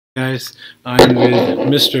Guys, I'm with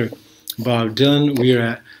Mr. Bob Dhillon. We are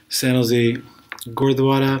at San Jose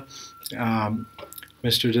Gurdwara.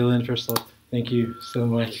 Mr. Dhillon, first of all, thank you so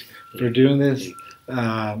much for doing this.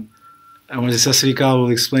 I want to Sasrikal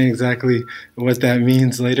will explain exactly what that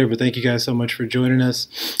means later, but thank you guys so much for joining us.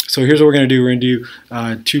 So here's what we're going to do. We're going to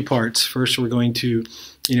do two parts. First, we're going to,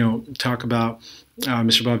 talk about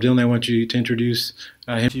Mr. Bob Dhillon. I want you to introduce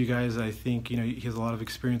him to you guys. I think, he has a lot of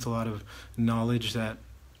experience, a lot of knowledge that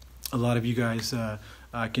a lot of you guys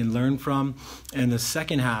can learn from. And the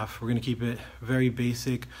second half, we're going to keep it very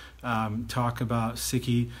basic, talk about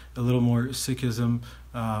Sikhi, a little more Sikhism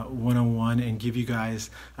 101, and give you guys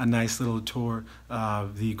a nice little tour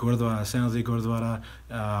of the Gurdwara, San Jose Gurdwara.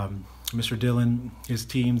 Mr. Dhillon, his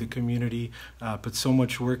team, the community put so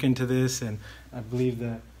much work into this, and I believe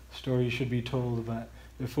the story should be told. But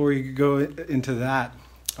before we go into that,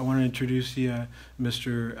 I want to introduce you,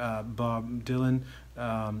 Mr. Bob Dhillon.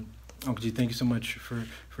 Uncle G, thank you so much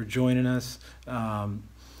for joining us.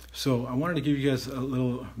 So I wanted to give you guys a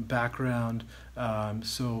little background.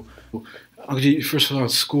 So, Uncle G, first of all,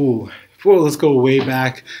 school. Well, let's go way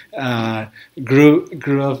back.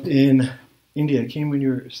 Grew up in India. Came when you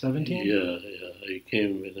were 17? Yeah. I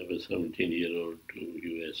came when I was 17-year-old to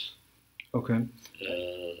U.S. Okay.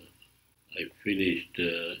 I finished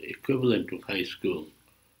equivalent to high school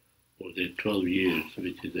for the 12 years,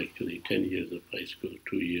 which is actually 10 years of high school,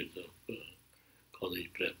 2 years of college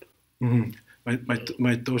prep. Mm-hmm.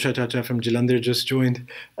 My Tosha Chacha from Jalandhar just joined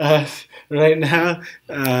us right now.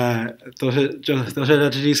 Tosha Chacha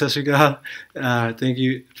ji, Sasrikal. Thank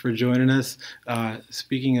you for joining us.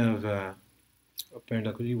 Speaking of Parent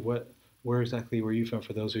Uncle Ji, where exactly were you from?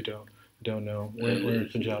 For those who don't know, where in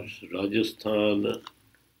Punjab? Rajasthan,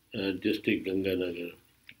 district Ganganagar.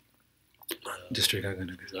 District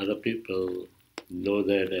Ganganagar. A lot of people know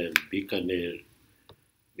that as Bikaner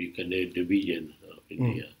division of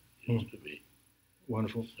India used to be.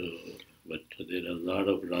 Wonderful. So, but there are a lot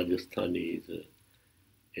of Rajasthanis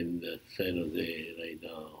in the San Jose right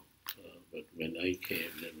now. But when I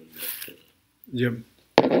came, there were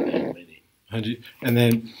not that many. And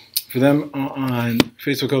then for them on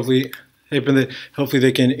Facebook, hopefully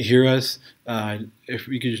they can hear us. If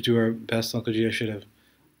we could just do our best, Uncle G, I should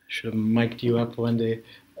have mic'd you up one day.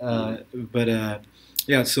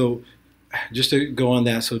 Yeah. So just to go on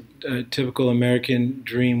that, so typical American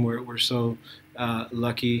dream. We're so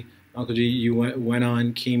lucky. Uncle G,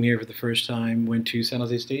 you came here for the first time, went to San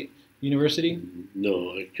Jose State University?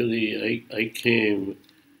 No, actually, I came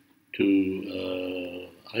to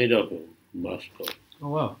Idaho, Moscow. Oh,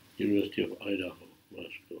 wow. University of Idaho,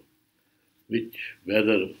 Moscow. Which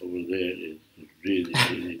weather over there is really,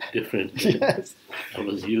 really different than Yes. I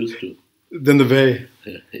was used to. Then the Bay.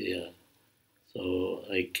 Yeah. So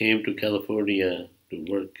I came to California to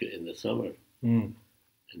work in the summer and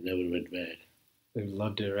never went back. They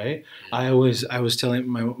loved it, right? Yeah. I was telling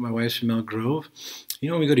my wife's from Elk Grove.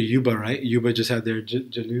 When we go to Yuba, right? Yuba just had their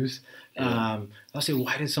Jalous. Yeah. I'll say,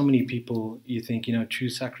 why did so many people, you think,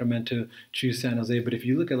 choose Sacramento, choose San Jose? But if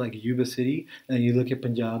you look at like Yuba City and you look at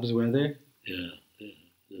Punjab's weather. Yeah.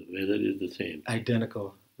 The weather is the same.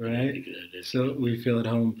 Identical, right? Identical. So we feel at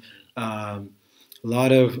home. A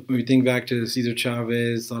lot of, when we think back to Cesar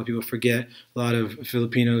Chavez, a lot of people forget, a lot of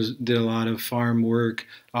Filipinos did a lot of farm work,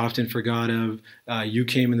 often forgot of. You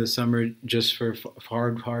came in the summer just for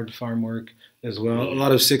hard farm work as well. A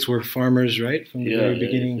lot of Sikhs were farmers, right, from the very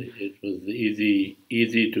beginning? It was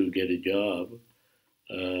easy to get a job.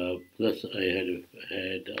 Plus,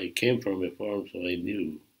 I came from a farm, so I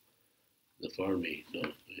knew the farming. So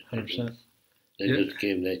 100%. That just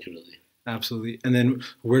came naturally. Absolutely. And then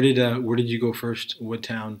where did you go first? What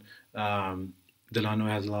town? Delano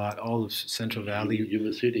has a lot. All of Central Valley.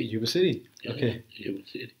 Yuba City. Yuba City. Yeah, okay. Yuba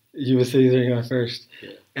City. Yuba City is where you went first. Yeah.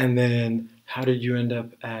 And then how did you end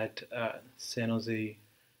up at San Jose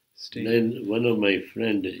State? Then one of my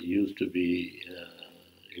friends used to be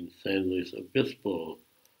in San Luis Obispo,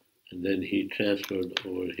 and then he transferred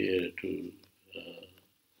over here to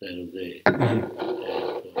San Jose. And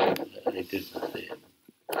so I did the same.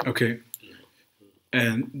 Okay.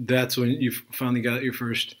 And that's when you finally got your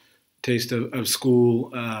first taste of school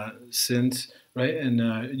since, right? And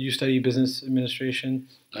you study business administration?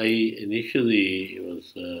 I initially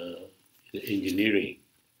was engineering.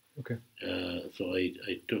 Okay. So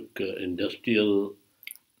I took industrial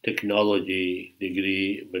technology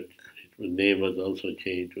degree, but the name was also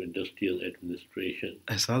changed to industrial administration.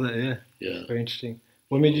 I saw that, yeah. Yeah. Very interesting.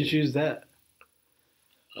 What made you choose that?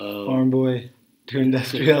 Farm boy to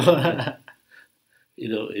industrial.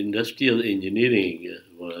 Industrial engineering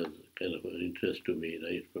was kind of an interest to me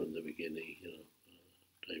right from the beginning.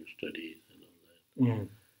 full-time studies and all that. Mm.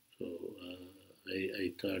 So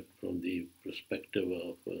I thought from the perspective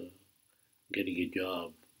of getting a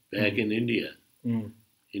job back in India.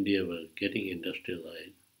 India was getting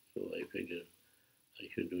industrialized, so I figured I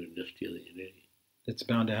should do industrial engineering. It's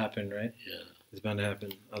bound to happen, right? Yeah. It's bound to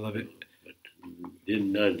happen. I love it. But did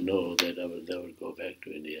not know that I would never go back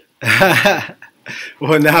to India.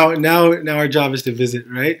 Well, now our job is to visit,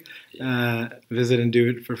 right? Visit and do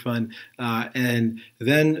it for fun. And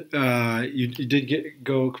then you did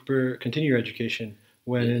continue your education.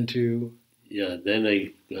 Went into. Yeah. Then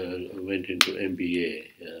I went into MBA.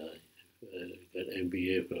 Got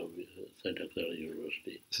MBA from Santa Clara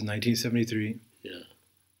University. This is 1973. Yeah.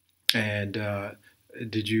 And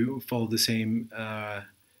did you follow the same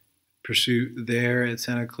pursuit there at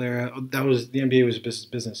Santa Clara? Oh, that was the MBA was business.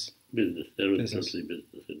 Business. That was mostly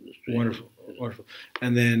business industry. Wonderful, wonderful.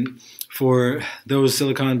 And then for those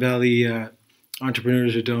Silicon Valley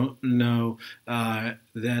entrepreneurs who don't know,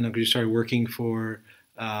 then you started working for.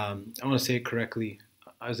 I want to say it correctly.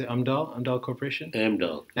 Is it Amdahl Corporation?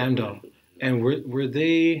 Amdahl. And were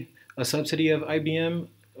they a subsidy of IBM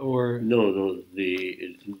or? No.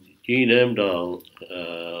 The Gene Amdahl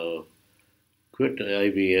quit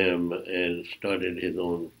IBM and started his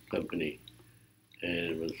own company, and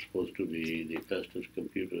it was supposed to be the fastest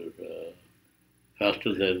computer,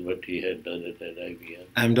 faster than what he had done it at IBM.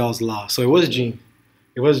 Amdahl's Law. So it was Gene.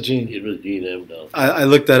 It was Gene. It was Gene Amdahl. I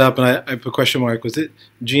looked that up and I put a question mark. Was it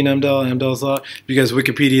Gene Amdahl's Law? Because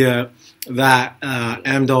Wikipedia, that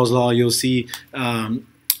Amdahl's Law, you'll see.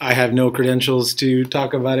 I have no credentials to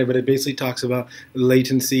talk about it, but it basically talks about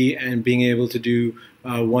latency and being able to do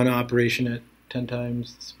one operation at 10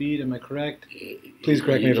 times the speed. Am I correct? Please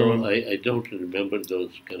correct me if I'm wrong. I don't remember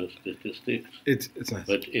those kind of statistics. It's nice.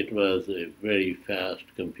 But it was a very fast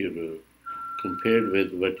computer compared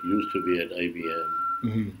with what used to be at IBM.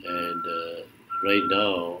 And right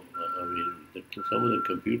now, I mean, some of the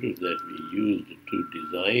computers that we used to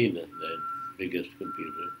design that biggest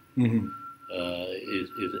computer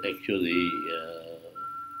is actually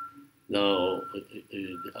now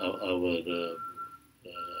our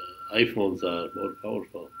iPhones are more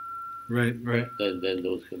powerful. Right. Than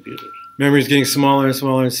those computers. Memory's getting smaller and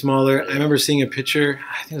smaller and smaller. I remember seeing a picture,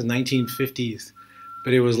 I think it was 1950s,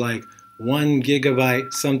 but it was like 1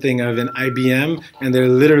 gigabyte something of an IBM, and they're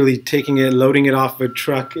literally taking it, loading it off a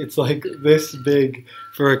truck. It's like this big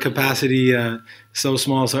for a capacity so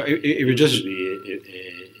small. So it would just be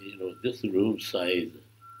this room size.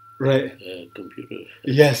 Right. Computer.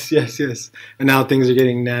 Yes. And now things are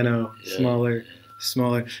getting smaller.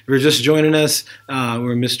 If you're just joining us,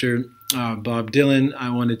 we're Mr. Bob Dhillon.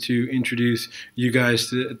 I wanted to introduce you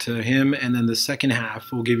guys to him, and then the second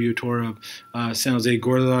half we'll give you a tour of San Jose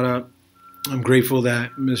Gurdwara. I'm grateful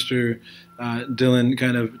that Mr. Dhillon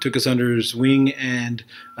kind of took us under his wing, and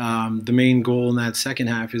the main goal in that second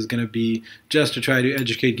half is going to be just to try to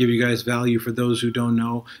educate, give you guys value for those who don't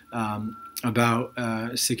know about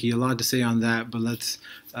Sikhi. A lot to say on that, but let's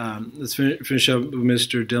finish up with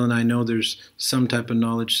Mr. Dhillon. I know there's some type of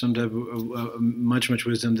knowledge, some type of much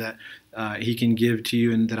wisdom that he can give to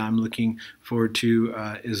you, and that I'm looking forward to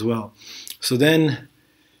as well. So then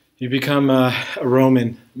you become a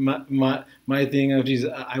Roman. My thing of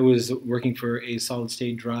I was working for a solid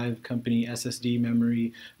state drive company, SSD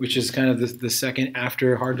memory, which is kind of the second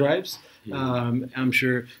after hard drives. I'm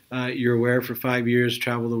sure you're aware, for 5 years,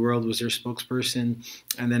 traveled the world, was their spokesperson,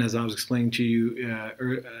 and then, as I was explaining to you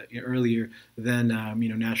earlier, then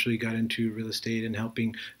naturally got into real estate and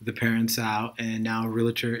helping the parents out, and now a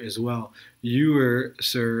realtor as well. You were,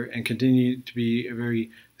 sir, and continue to be a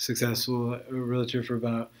very successful realtor for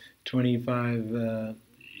about 25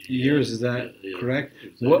 years. Is that correct?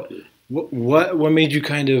 Exactly. What made you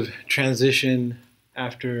kind of transition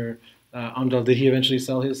after Amdahl? Did he eventually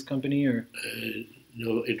sell his company, or?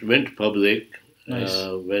 No, it went public. Nice.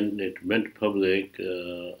 When it went public,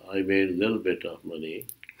 I made a little bit of money.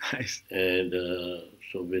 Nice. And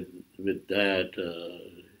so with that,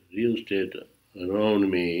 real estate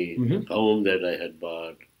around me, the home that I had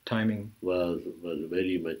bought, timing was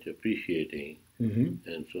very much appreciating.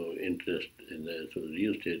 And so interest in that. So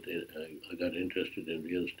real estate, I got interested in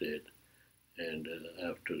real estate. And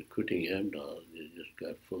after quitting Amdahl, I just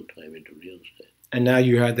got full-time into real estate. And now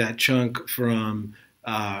you had that chunk from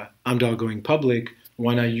Amdahl going public.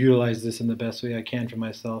 Why not utilize this in the best way I can for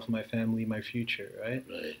myself, my family, my future, right?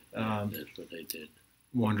 Right. That's what I did.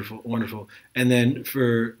 Wonderful. And then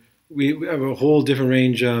we have a whole different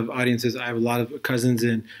range of audiences. I have a lot of cousins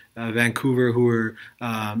in Vancouver who are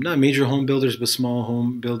not major home builders, but small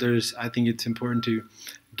home builders. I think it's important to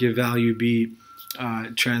give value, be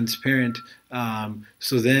transparent.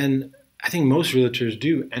 So then I think most realtors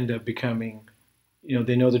do end up becoming,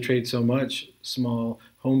 they know the trade so much, small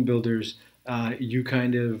home builders. You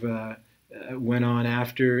kind of went on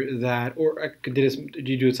after that, or did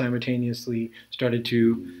you do it simultaneously? Started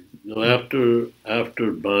to No,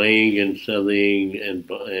 after buying and selling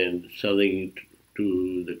and selling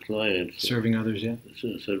to the clients, serving others, yeah.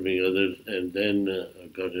 Serving others, and then I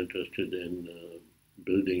got interested in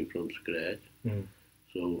building from scratch. Mm.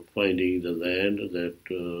 So finding the land that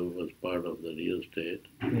was part of the real estate,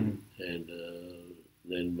 and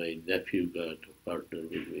then my nephew got a partner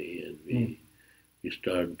with me, and we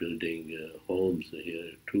started building homes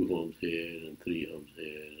here, 2 homes here and 3 homes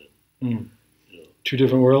here. Two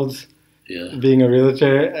different worlds. Yeah. Being a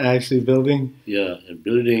realtor and actually building. Yeah, and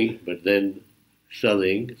building, but then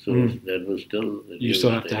selling. So that was still. You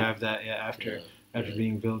still have to have that, after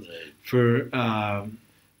being built. Right.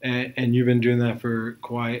 And you've been doing that for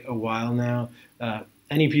quite a while now.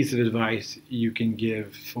 Any piece of advice you can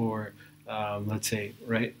give for, let's say,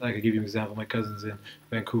 right? Like I give you an example. My cousins in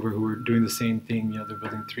Vancouver who are doing the same thing. They're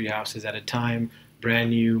building 3 houses at a time,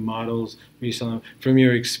 brand new models, reselling. From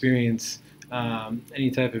your experience,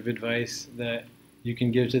 any type of advice that you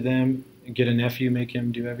can give to them? Get a nephew, make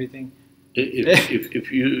him do everything.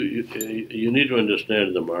 If you need to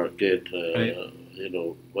understand the market, right.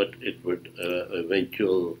 What it would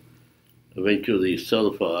eventually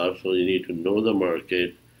sell for. So you need to know the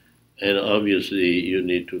market, and obviously you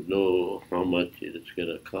need to know how much it's going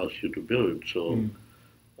to cost you to build. So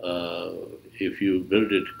if you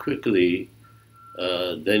build it quickly,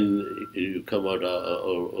 then you come out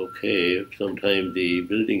okay. Sometimes the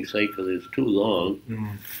building cycle is too long,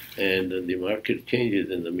 and the market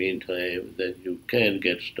changes in the meantime. Then you can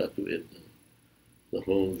get stuck with the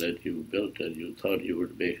home that you built, and you thought you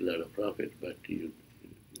would make a lot of profit, but you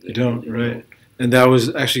don't, right? Don't. And that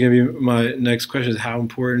was actually going to be my next question: is how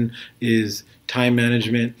important is time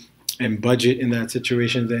management and budget in that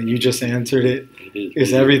situation? And you just answered it.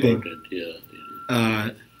 It's everything.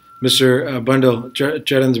 Yeah. Mr. Bundle,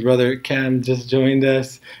 Chetan's brother, Cam, just joined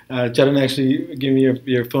us. Chetan actually gave me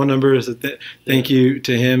your phone number, so thank you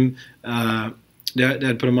to him.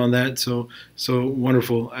 Dad put him on that, so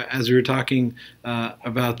wonderful. As we were talking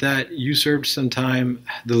about that, you served some time.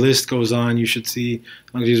 The list goes on. You should see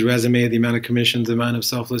on his resume the amount of commissions, the amount of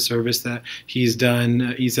selfless service that he's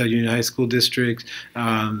done, East Union High School District,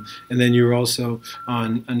 and then you were also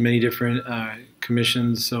on many different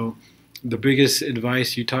commissions, so the biggest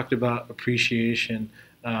advice, you talked about appreciation.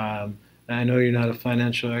 I know you're not a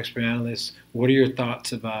financial expert analyst. What are your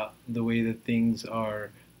thoughts about the way that things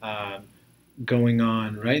are going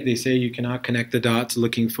on, right? They say you cannot connect the dots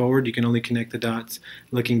looking forward. You can only connect the dots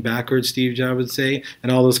looking backwards, Steve Jobs would say.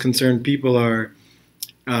 And all those concerned people are,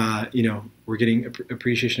 we're getting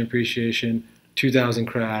appreciation, 2000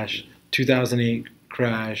 crash, 2008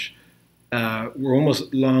 crash. We're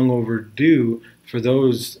almost long overdue for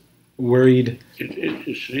those worried.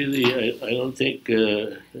 It's really, I don't think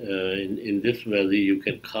in this valley you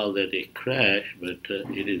can call that a crash, but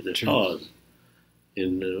it is a pause.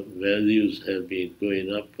 And values have been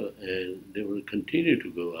going up, and they will continue to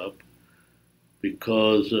go up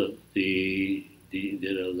because there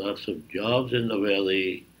are lots of jobs in the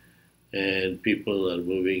valley, and people are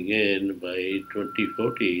moving in. By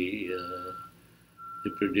 2040, the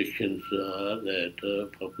predictions are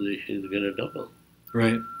that population is going to double.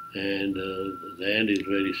 Right. And land is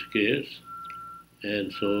very scarce,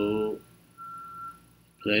 and so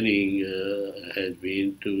planning has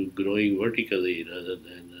been to growing vertically rather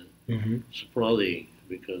than sprawling,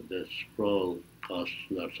 because that sprawl costs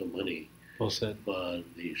lots of money for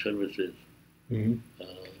the services.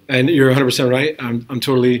 And you're 100% right. I'm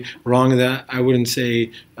totally wrong in that. I wouldn't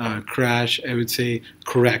say crash. I would say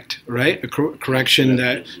correct, right? A correction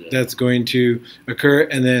that's going to occur.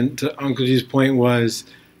 And then to Uncle G's point was,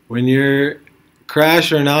 when you're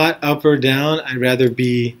crash or not, up or down, I'd rather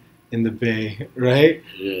be in the bay, right?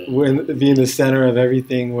 Yeah. Be in the center of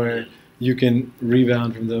everything where you can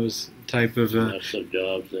rebound from those type of... lots of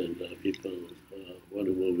jobs, and people want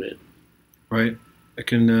to move in. Right. I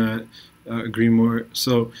can agree more.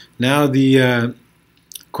 So now the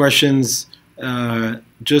questions,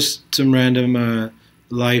 just some random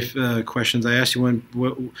life questions. I asked you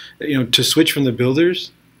to switch from the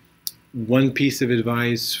builders, one piece of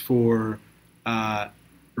advice for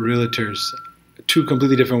realtors. 2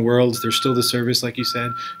 completely different worlds. There's still the service, like you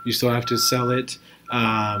said. You still have to sell it.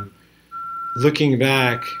 Looking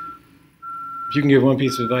back, if you can give one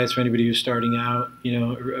piece of advice for anybody who's starting out,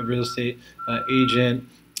 a real estate agent,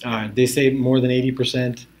 they say more than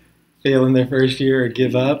 80% fail in their first year or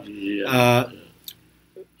give up.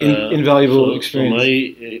 invaluable so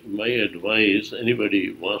experience. my advice: anybody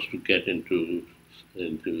who wants to get into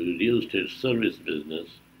real estate service business,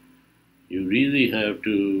 you really have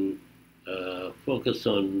to focus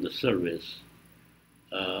on the service.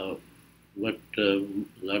 What a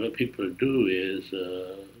lot of people do is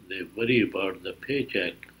they worry about the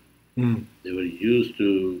paycheck. Mm. They were used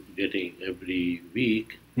to getting every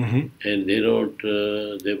week, Mm-hmm. and they don't.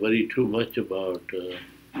 They worry too much about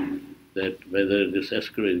that whether this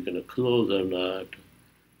escrow is going to close or not,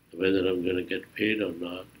 whether I'm going to get paid or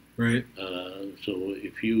not. Right. So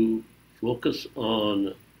if you focus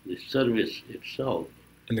on the service itself,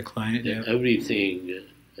 And the client, then yeah. everything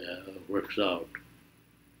works out.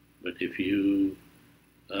 But if you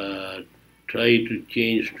try to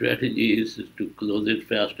change strategies to close it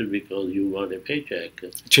faster because you want a paycheck,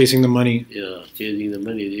 Chasing the money. chasing the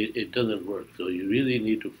money, it doesn't work. So you really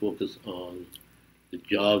need to focus on the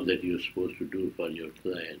job that you're supposed to do for your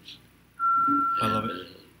clients. I love it.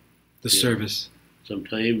 The service.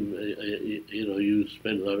 Sometimes, you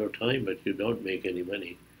spend a lot of time, but you don't make any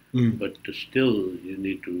money. Mm. But still, you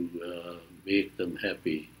need to make them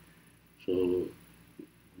happy. So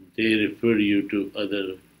they refer you to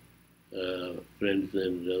other friends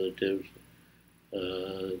and relatives.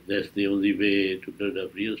 That's the only way to build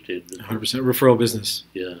up real estate business. 100% referral business.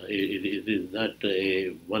 Yeah, it is not a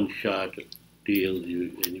one-shot deal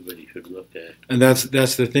anybody should look at. And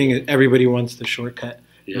that's the thing. Everybody wants the shortcut,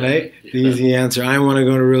 right? Yeah. The easy answer. I want to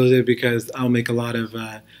go to real estate because I'll make a lot of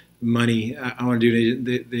money. I want to do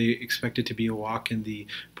it. They expect it to be a walk in the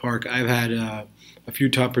park. I've had a few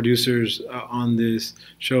top producers on this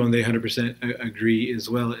show, and they 100% agree as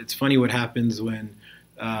well. It's funny what happens when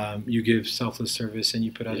you give selfless service and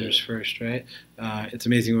you put others first, right? It's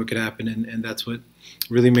amazing what could happen, and that's what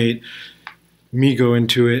really made me go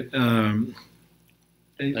into it.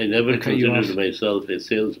 I never considered myself a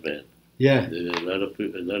salesman. Yeah. A lot of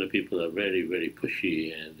people are very, very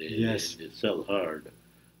pushy, and they sell hard.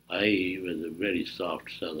 I was a very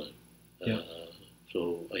soft seller.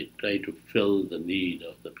 So I try to fill the need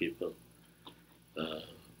of the people.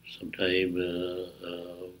 Sometimes,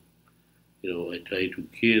 I try to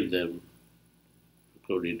give them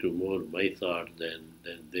according to more my thought than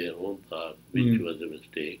their own thought, which was a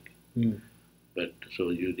mistake. Mm. But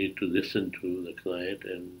so you need to listen to the client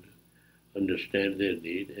and understand their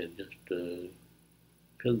need and just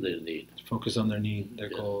fill their need. Focus on their need, their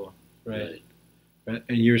goal, right? And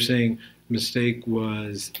you're saying mistake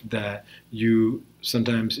was that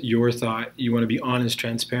sometimes your thought, you want to be honest,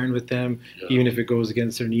 transparent with them, even if it goes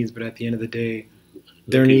against their needs, but at the end of the day,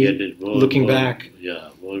 their need, looking back.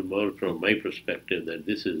 Yeah, more from my perspective that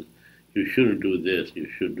you shouldn't do this, you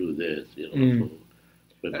should do this, So,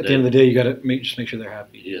 but at the end of the day, you got to just make sure they're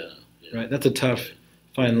happy. Yeah. Right. That's a tough,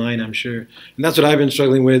 fine line, I'm sure. And that's what I've been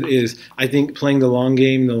struggling with is I think playing the long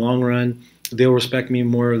game, the long run, they'll respect me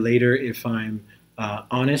more later if I'm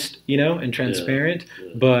honest, and transparent.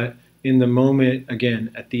 But in the moment,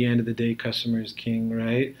 again, at the end of the day, customer is king,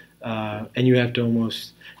 right? And you have to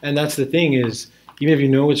and that's the thing is, even if you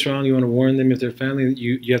know what's wrong, you want to warn them if they're family,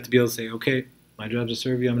 you have to be able to say, okay, my job is to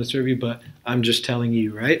serve you, I'm going to serve you, but I'm just telling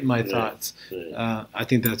you, right, my thoughts. I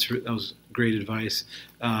think that was great advice.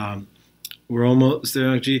 We're almost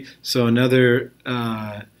there, actually. So another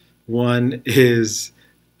one is,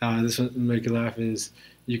 this one will make you laugh, is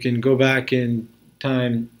you can go back in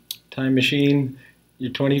time machine,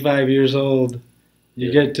 you're 25 years old,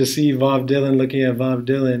 you get to see Bob Dylan, looking at Bob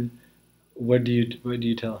Dylan, what do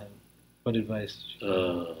you tell him? What advice?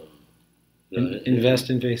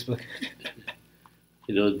 Invest in Facebook.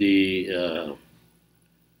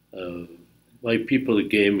 My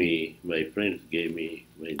friends gave me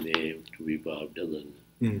my name to be Bob Dylan,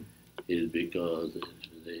 is because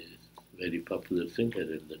he's a very popular singer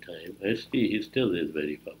at the time. He still is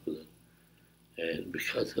very popular. And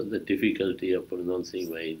because of the difficulty of pronouncing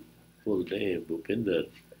my full name, Bhupinder.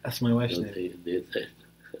 That's my wife's name. They said,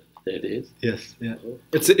 that is? Yes, yeah. Oh.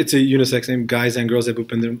 It's a unisex name. Guys and girls have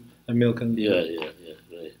Bhupinder and Milkan. Yeah,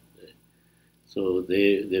 right. So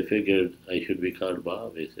they figured I should be called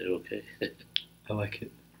Bob. I said, okay. I like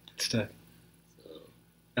it. It's tough.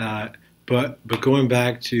 But going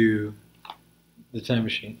back to the time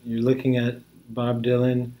machine, you're looking at Bob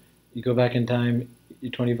Dylan. You go back in time.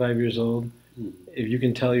 You're 25 years old. If you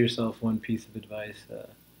can tell yourself one piece of advice,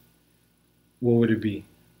 what would it be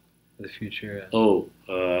for the future? One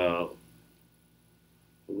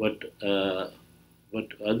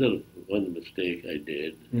mistake I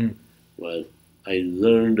did was I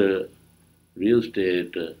learned real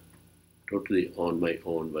estate totally on my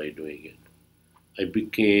own by doing it. I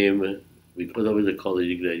became, because I was a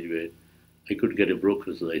college graduate, I could get a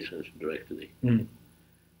broker's license directly. Mm.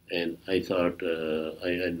 And I thought,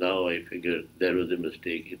 now I figured that was a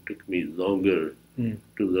mistake. It took me longer to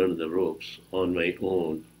learn the ropes on my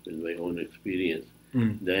own, with my own experience,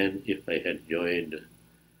 than if I had joined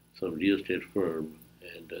some real estate firm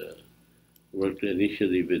and worked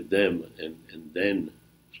initially with them and then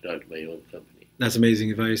start my own company. That's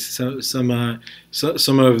amazing advice. So some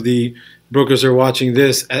of the brokers are watching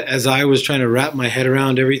this. As I was trying to wrap my head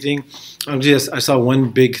around everything, I saw one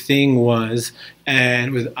big thing was,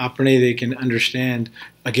 and with Apprene they can understand.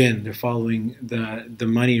 Again, they're following the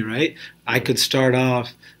money, right? I could start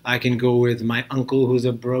off. I can go with my uncle who's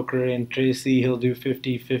a broker in Tracy. He'll do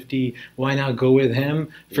 50-50. Why not go with him?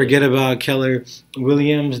 Forget about Keller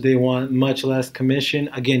Williams. They want much less commission.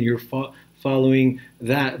 Again, you're following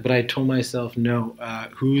that, but I told myself, no,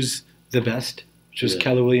 who's the best? Just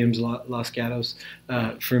Keller Williams, Los Gatos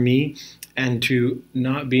for me, and to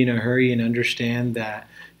not be in a hurry and understand that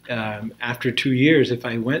after 2 years, if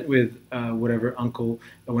I went with whatever uncle,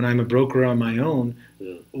 when I'm a broker on my own,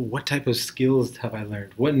 what type of skills have I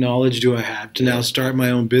learned? What knowledge do I have to now start my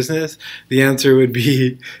own business? The answer would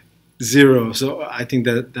be zero. So I think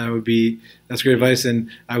that's great advice, and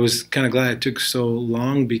I was kind of glad it took so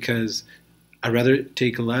long because I'd rather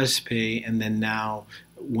take less pay, and then now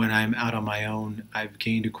when I'm out on my own, I've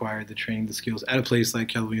acquired the training, the skills at a place like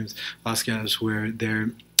Keller Williams, Los Gatos, where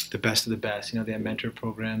they're the best of the best. They have mentor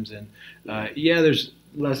programs, and there's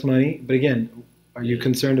less money. But again, are you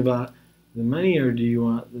concerned about the money, or do you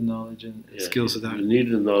want the knowledge and skills of that? You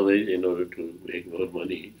need the knowledge in order to make more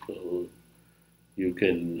money. So you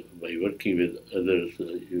can, by working with others,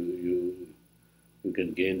 you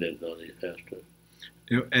can gain that knowledge faster.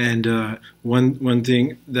 And one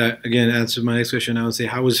thing that again answers my next question, I would say,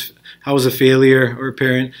 how was a failure or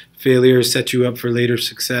apparent failure set you up for later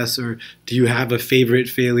success, or do you have a favorite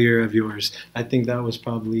failure of yours? I think that was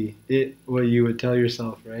probably what you would tell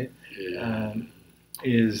yourself, right? Yeah.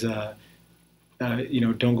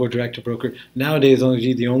 Don't go direct to broker. Nowadays,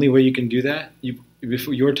 the only way you can do that,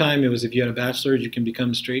 before your time, it was if you had a bachelor's, you can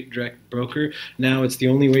become straight direct broker. Now it's the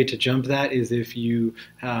only way to jump that is if you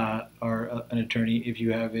are an attorney. If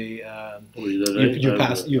you have you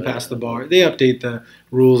pass the bar. They update the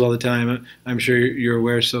rules all the time. I'm sure you're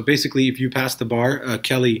aware. So basically, if you pass the bar,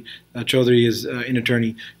 Kelly Chaudhary is an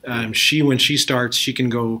attorney. When she starts, she can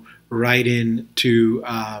go right into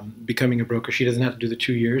becoming a broker. She doesn't have to do the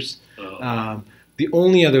 2 years. The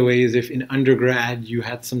only other way is if in undergrad you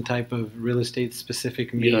had some type of real estate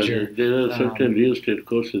specific major. Yeah, there are certain real estate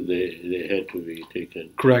courses they had to be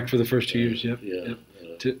taken. Correct, for the first 2 years, yep. Yeah.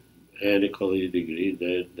 Yep. And a college degree,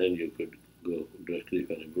 then you could go directly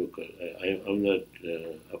for a broker. I'm not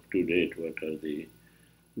up to date what are the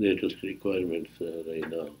latest requirements right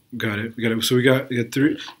now. Got it. So we got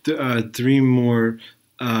three more.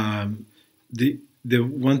 The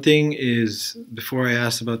one thing is, before I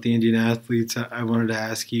asked about the Indian athletes, I wanted to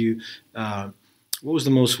ask you, what was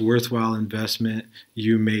the most worthwhile investment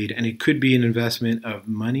you made? And it could be an investment of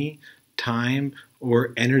money, time,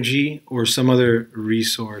 or energy, or some other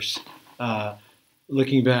resource.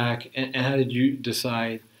 Looking back, and how did you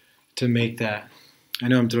decide to make that? I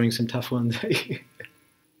know I'm throwing some tough ones at you.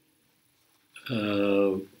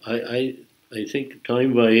 I think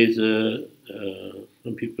time-wise,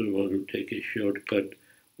 some people want to take a shortcut,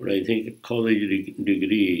 but I think a college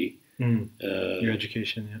degree your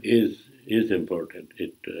education is important.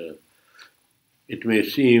 It may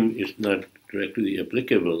seem it's not directly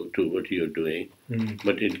applicable to what you're doing,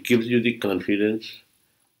 but it gives you the confidence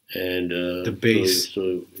and the base.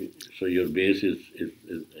 So your base is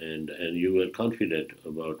and you are confident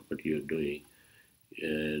about what you're doing,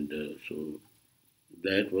 and so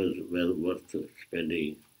that was well worth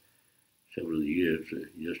spending several years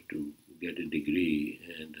just to get a degree.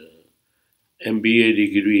 And MBA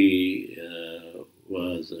degree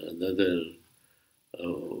was another.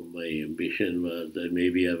 My ambition was that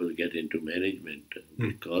maybe I will get into management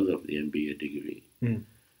because of the MBA degree. And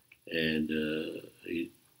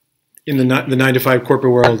in the 9-to-5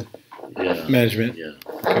 corporate world, management. Yeah.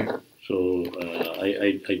 Okay. So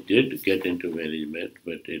I did get into management,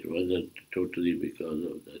 but it wasn't totally because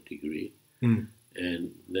of that degree.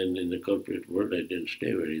 And then in the corporate world, I didn't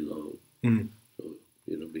stay very long. So,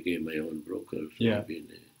 became my own broker. So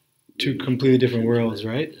two completely different worlds,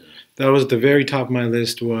 right? Yeah. That was at the very top of my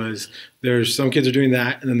list. Was there's some kids are doing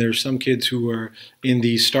that, and then there's some kids who are in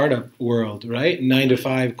the startup world, right?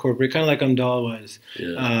 9-to-5 corporate, kind of like Amdal was.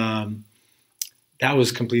 Yeah. That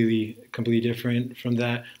was completely different from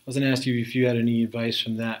that. I was going to ask you if you had any advice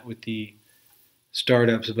from that with the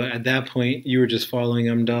startups, but at that point you were just following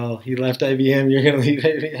Amdal. He left IBM. You're going to leave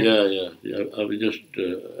IBM. Yeah. I was just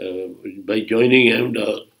by joining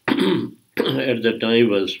AMDA at the time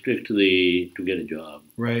was strictly to get a job.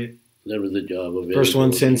 Right. That was the job of first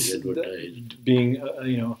one since being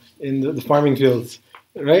in the farming fields.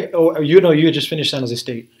 Right? Oh, you had just finished San Jose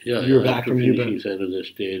State. Yeah, you were back from Yuba. San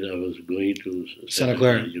Jose State, I was going to Santa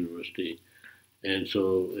Clara University, and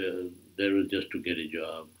so that was just to get a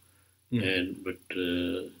job. But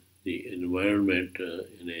the environment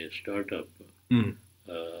in a startup is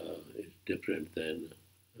different than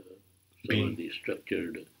some of the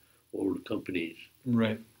structured old companies.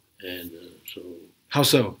 Right. And so. How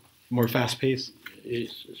so? More fast paced.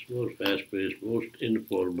 It's more fast paced, most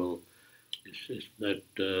informal. It's not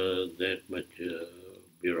that much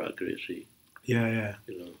bureaucracy. Yeah.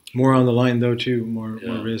 More on the line though too. More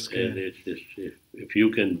risk. And it's just if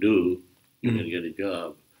you can do, you can get a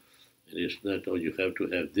job. And it's not, you have to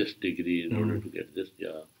have this degree in order to get this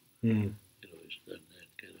job. It's not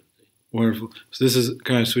that kind of thing. Wonderful. So this is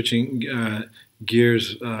kind of switching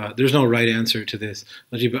gears. There's no right answer to this,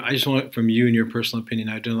 but I just want from you and your personal opinion.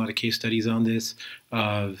 I've done a lot of case studies on this.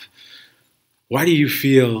 Of why do you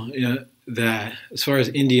feel that, as far as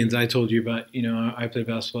Indians, I told you about. I played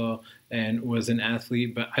basketball and was an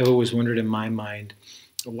athlete, but I've always wondered in my mind,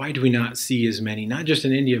 why do we not see as many, not just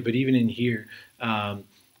in India, but even in here,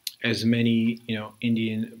 as many,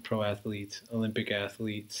 Indian pro athletes, Olympic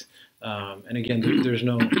athletes, and again, there's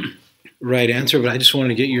no right answer, but I just wanted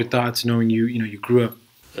to get your thoughts, knowing you grew up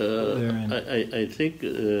there. I think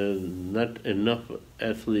not enough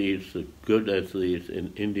athletes, good athletes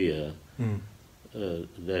in India.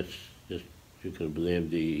 That's just, you can blame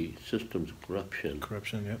the system's corruption.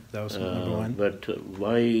 Corruption, yep, that was number one. But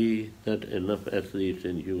why not enough athletes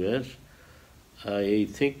in U.S.? I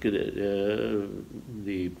think that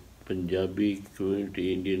the Punjabi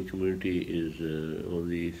community, Indian community is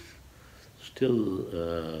only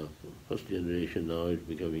still first generation. Now it's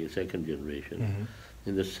becoming a second generation.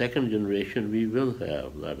 In the second generation, we will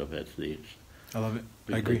have a lot of athletes. I love it.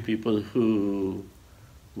 Because I agree. People who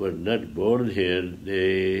were not born here,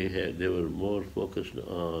 they were more focused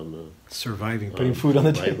on surviving, putting food on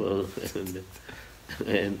the table,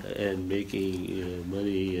 and making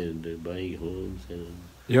money and buying homes.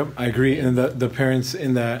 Yep, I agree. And the parents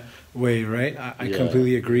in that way, right? I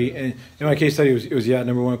completely agree. And in my case study, it was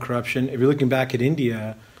number one, corruption. If you're looking back at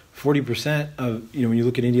India, 40% of, when you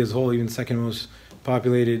look at India as a whole, even second most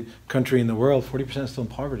populated country in the world, 40% is still in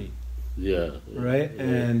poverty. Yeah. Right? Yeah.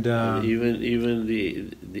 And even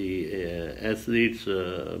the athletes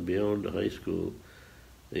beyond high school,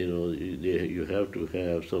 you have to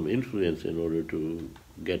have some influence in order to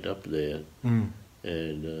get up there.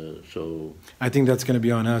 And so I think that's going to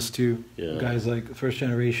be on us too. Yeah. Guys like first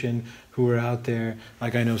generation who are out there.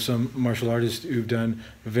 Like I know some martial artists who've done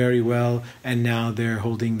very well, and now they're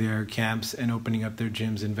holding their camps and opening up their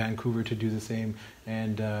gyms in Vancouver to do the same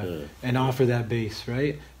and offer that base,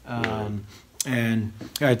 right? And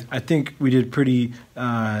I think we did pretty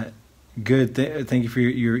good. Thank you for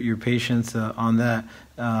your patience on that.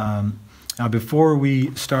 Now, before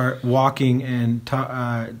we start walking and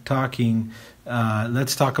talking,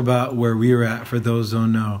 let's talk about where we were at. For those who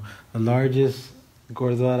don't know, the largest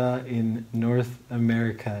Gurdwara in North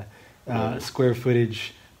America, square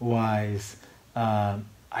footage wise. I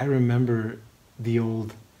remember the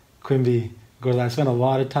old Quimby Gurdwara. I spent a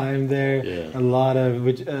lot of time there. Yeah. A lot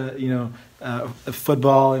of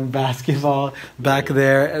football and basketball back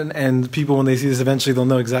there, and people, when they see this, eventually they'll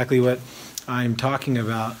know exactly what I'm talking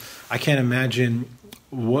about. I can't imagine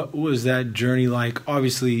what was that journey like.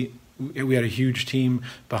 Obviously, we had a huge team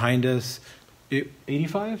behind us.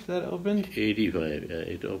 85 that opened? 85, yeah,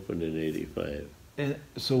 it opened in 85. And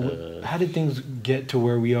so how did things get to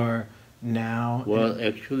where we are now? Well,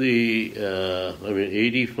 actually,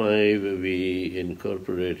 85 we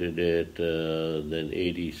incorporated it, then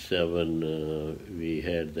 87 we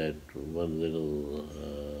had that one little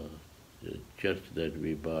church that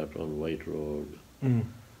we bought on White Road.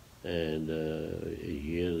 And a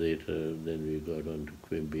year later, then we got on to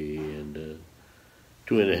Quimby, and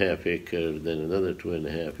 2.5 acres, then another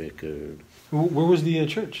 2.5 acres. Where was the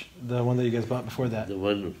church? The one that you guys bought before that? The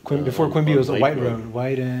one before Quimby was a White Road.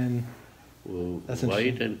 White and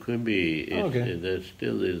Quimby, that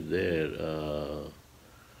still is there.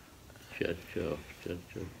 Church of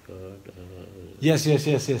God. Yes. It's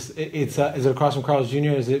is it across from Carl's Jr.?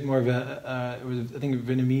 Is it more of a I think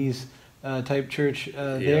Vietnamese type church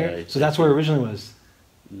there? So that's where it originally was.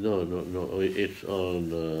 No. It's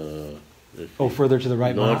on. Further to the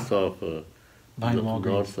right, north of behind Walgreens.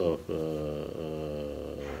 North of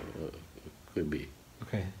Quimby.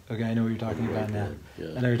 Okay, I know what you're talking about now. Yeah. I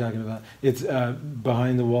know what you're talking about. It's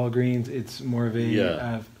behind the Walgreens. It's more of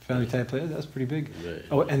a family type place. That's pretty big. Right.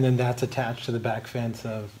 Oh, and then that's attached to the back fence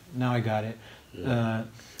of. Now I got it. Yeah.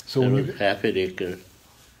 So it when was half an acre.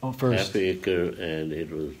 Oh, first. Half acre, and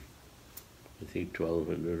it was, I think,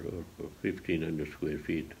 1,200 or 1,500 square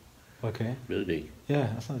feet. Okay. Building. Yeah,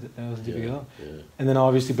 that was difficult. Yeah. And then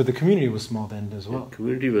obviously, but the community was small then as well. The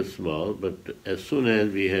community was small, but as soon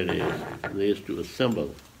as we had a place to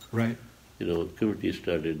assemble, right. Community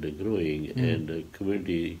started growing, and the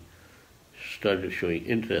community started showing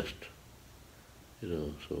interest.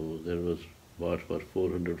 So there was bought for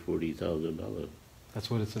 $440,000. That's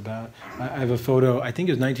what it's about. I have a photo, I think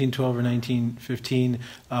it was 1912 or 1915,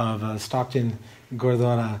 of Stockton,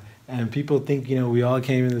 Gurdwara. And people think, we all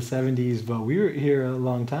came in the 70s, but we were here a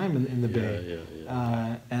long time in the Bay.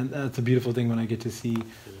 Yeah. And that's a beautiful thing when I get to see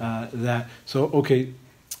that. So, okay,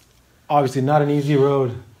 obviously not an easy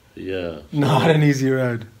road. Yeah. Not an easy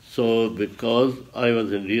road. So because I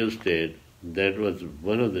was in real estate, that was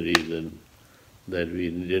one of the reasons that we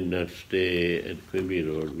did not stay at Quimby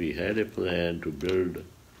Road. We had a plan to build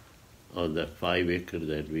on the 5 acre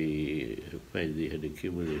that we finally had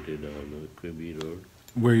accumulated on Quimby Road.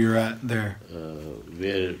 Where you're at there.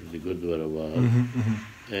 Where the Gurdwara was.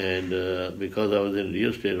 And because I was in real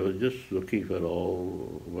estate, I was just looking for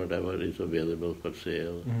whatever is available for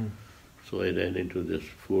sale. So I ran into this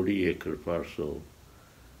 40-acre parcel,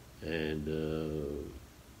 and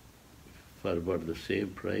for about the same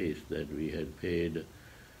price that we had paid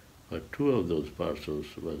for 2 of those parcels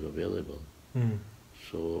was available.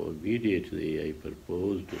 So immediately I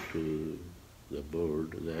proposed to the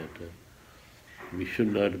board that we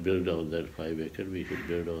should not build on that 5 acre, we should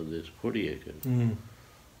build on this 40 acre.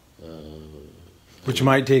 Which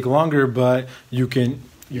might take longer, but you can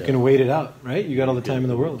wait it out, right? You got all the time in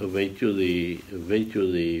the world. Eventually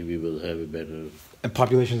we will have a better... And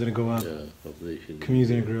population's going to go up. Yeah, population. Community's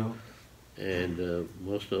going to grow. And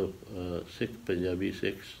most of Sikh, Punjabi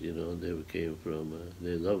Sikhs, they came from,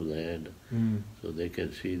 they love land, so they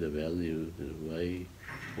can see the value.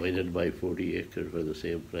 Why not buy 40 acres for the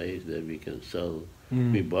same price that we can sell?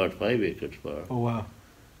 We bought 5 acres for. Oh, wow.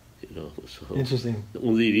 So interesting. The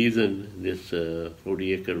only reason this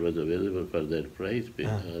 40 acre was available for that price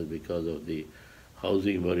because of the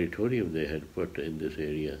housing moratorium they had put in this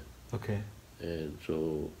area. Okay. And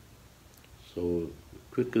so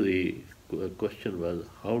quickly, the question was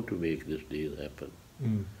how to make this deal happen.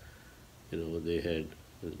 They had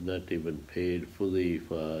not even paid fully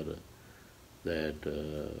for that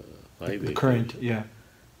 5 acres. The current, yeah.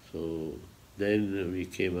 So then we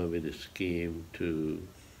came up with a scheme to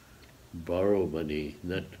borrow money,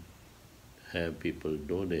 not have people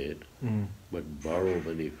donate, but borrow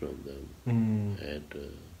money from them at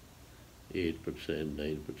 8%,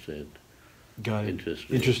 9%. Got it. Interest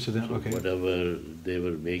rate. Interest to them, so okay. whatever they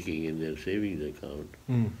were making in their savings account,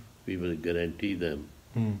 we will guarantee them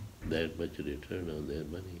that much return on their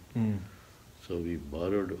money. So we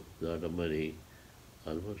borrowed a lot of money,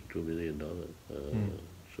 almost $2 million.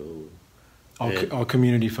 All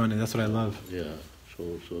community funded, that's what I love. Yeah,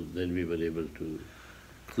 so then we were able to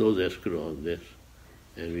close escrow on this,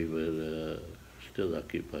 and we were still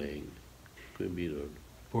occupying Quimby Road.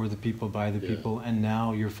 For the people, by the people, and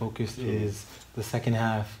now your focus is the second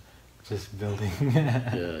half, just building.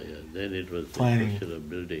 Then it was planning. The question of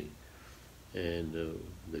building, and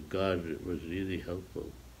the God was really helpful.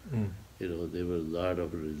 There was a lot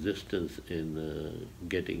of resistance in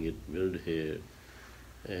getting it built here,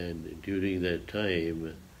 and during that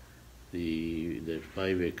time, that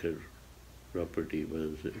 5 acre property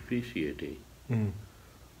was appreciating.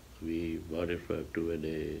 We bought it for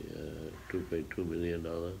 $2.2 million,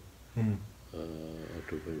 or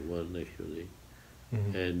 2.1 actually.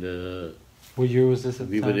 And what year was this at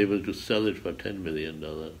the we time? were able to sell it for $10 million.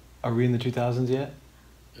 Are we in the 2000s yet?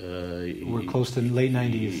 We're close to late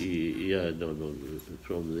 90s. Yeah, no.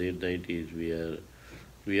 From late 90s,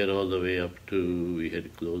 we are all the way up to, we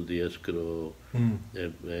had closed the escrow, and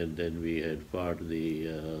then we had fought the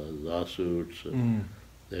lawsuits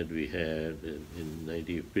that we had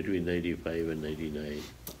between 95 and 99.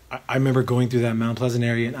 I remember going through that Mount Pleasant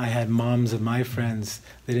area, and I had moms of my friends,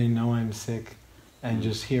 they didn't know I'm Sikh, and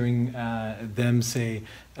just hearing them say,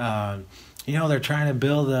 they're trying to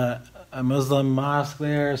build a Muslim mosque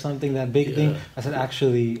there or something, that big thing. I said,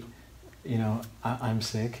 actually, I'm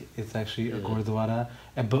Sikh. It's actually a Gurdwara.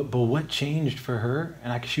 But what changed for her,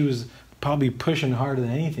 and she was probably pushing harder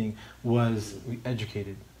than anything, was we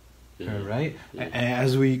educated. right? Yeah. And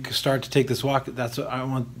as we start to take this walk, that's what I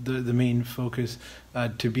want the main focus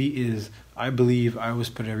to be is, I believe, I always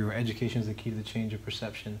put it everywhere, education is the key to the change of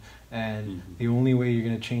perception. And the only way you're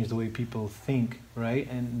going to change the way people think, right?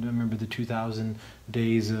 And remember the 2000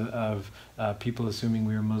 days of people assuming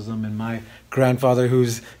we were Muslim, and my grandfather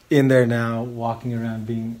who's in there now walking around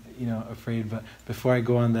being, afraid. But before I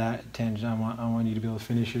go on that tangent, I want you to be able to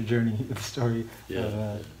finish your journey, the story.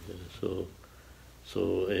 So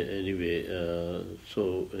anyway,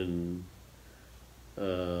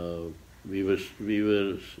 we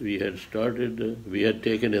had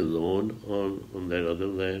taken a loan on that other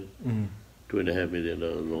land, $2.5 million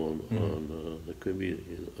loan on the Quimby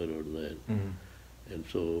Road land, and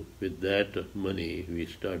so with that money we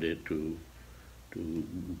started to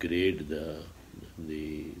grade the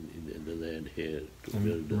land here to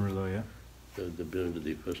build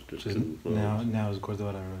the first two floors. Now is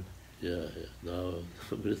Gurdwara Road. Yeah. Now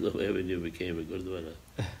Brisbane Avenue became a Gurdwara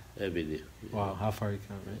Avenue. Wow, how far you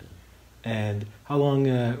come, right? And how long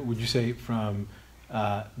would you say from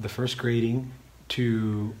the first grading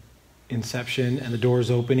to inception and the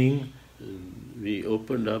doors opening? We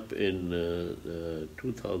opened up in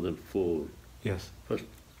 2004. Yes. First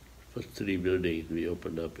 3 buildings we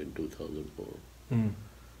opened up in 2004.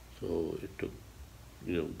 So it took,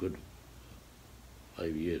 good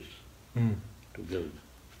 5 years to build.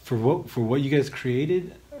 For what you guys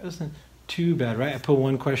created, it wasn't too bad, right? I put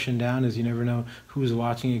one question down, as you never know who's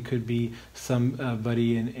watching. It could be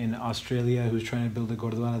somebody in Australia who's trying to build a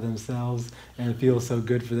Gurdwara themselves, and it feels so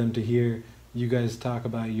good for them to hear you guys talk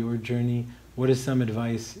about your journey. What is some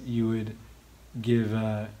advice you would give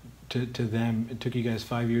to them? It took you guys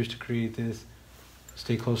 5 years to create this.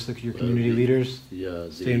 Stay close to your community leaders. Yeah.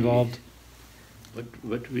 Stay involved.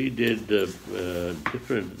 What we did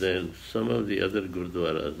different than some of the other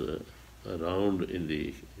Gurdwaras around in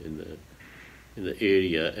the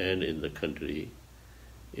area and in the country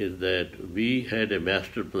is that we had a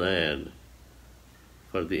master plan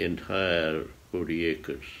for the entire 40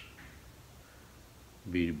 acres.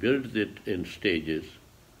 We built it in stages,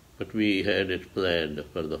 but we had it planned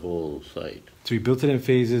for the whole site. So you built it in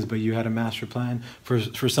phases, but you had a master plan.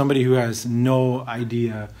 For somebody who has no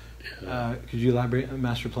idea, could you elaborate on the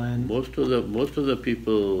master plan? Most of the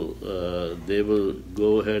people, they will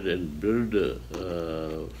go ahead and build a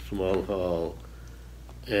small hall,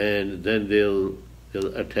 and then they'll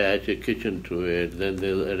attach a kitchen to it. Then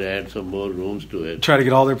they'll add some more rooms to it. Try to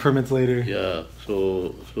get all their permits later. Yeah.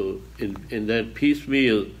 So in that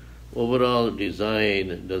piecemeal, overall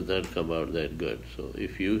design does not come out that good. So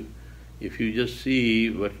if you just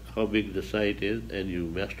see how big the site is and you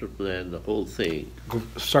master plan the whole thing.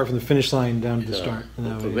 Start from the finish line down to the start.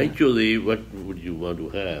 Eventually, what would you want to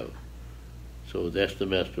have? So that's the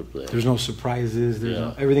master plan. There's no surprises.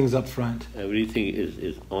 Everything's up front. Everything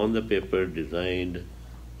is on the paper, designed,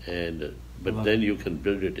 but then you can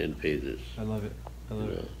build it in phases. I love it.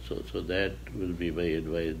 So that will be my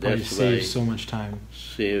advice. That's save so much time.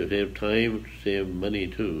 Save time, save money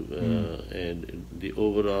too, and the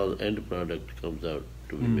overall end product comes out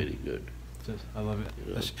to be very good. I love it.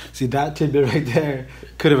 See, that tidbit right there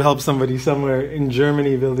could have helped somebody somewhere in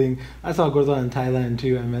Germany building. I saw Gurdwara in Thailand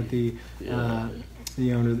too. I met the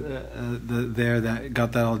owner there that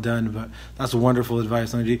got that all done. But that's wonderful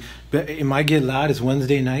advice, Anji. But it might get loud. It's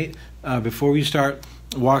Wednesday night. Before we start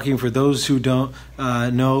walking, for those who don't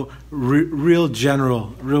know, real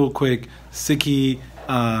general, real quick, Sikhi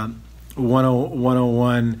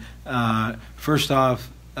 101. First off,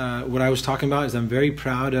 what I was talking about is I'm very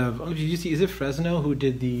proud of. Did you see? Is it Fresno who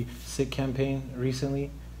did the Sikh campaign recently?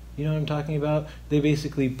 You know what I'm talking about? They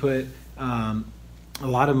basically put a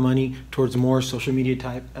lot of money towards more social media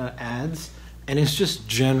type ads, and it's just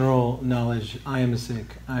general knowledge. I am a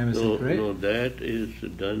Sikh, right? No, that is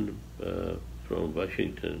done from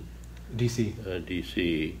Washington, D.C.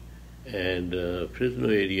 D.C. And Fresno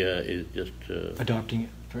area is just adopting it.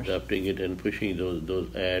 First. Adapting it and pushing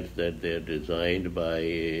those ads that they're designed by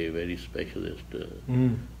a very specialist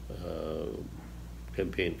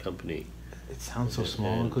campaign company. It sounds so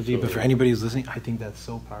small, Uncle G, but for anybody who's listening, I think that's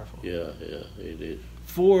so powerful. Yeah, it is.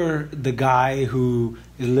 For the guy who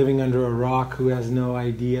is living under a rock, who has no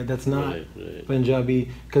idea, that's not Punjabi.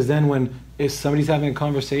 Because then if somebody's having a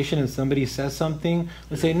conversation and somebody says something,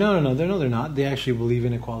 let's say, no, they're not. They actually believe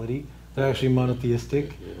in equality. They're actually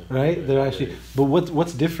monotheistic, right? They're actually, but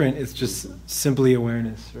what's different is just simply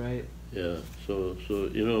awareness, right? Yeah. So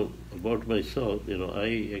about myself,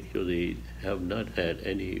 I actually have not had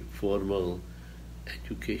any formal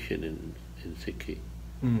education in Sikhi.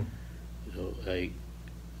 I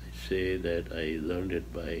say that I learned it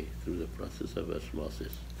through the process of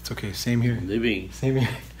osmosis. It's okay. Same here. Same here.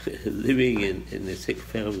 Living in a Sikh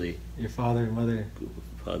family. Your father and mother.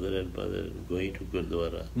 Father and mother going to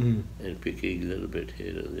Gurdwara and picking a little bit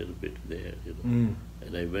here, a little bit there. And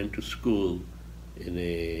I went to school in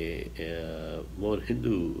a more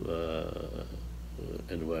Hindu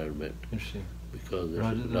environment. Interesting. Because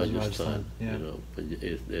of Rajasthan,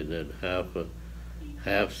 there's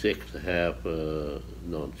half Sikhs, half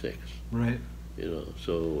non-Sikhs. Right.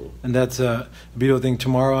 So. And that's a beautiful thing.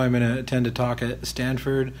 Tomorrow I'm going to attend a talk at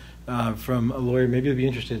Stanford from a lawyer. Maybe you'll be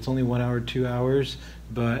interested. It's only 1 hour, 2 hours,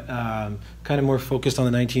 but kind of more focused on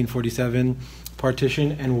the 1947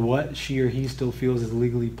 partition and what she or he still feels is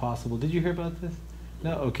legally possible. Did you hear about this?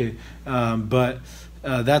 No? Okay. But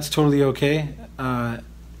that's totally okay.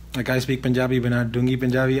 Like I speak Punjabi, but not Dungi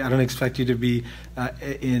Punjabi. I don't expect you to be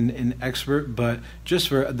an expert, but just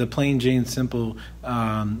for the plain Jane simple,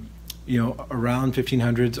 around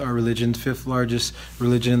 1500s, our religion's 5th largest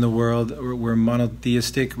religion in the world. We're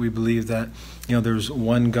monotheistic. We believe that there's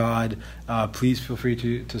one God. Please feel free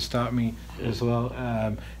to stop me as well.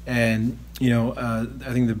 And I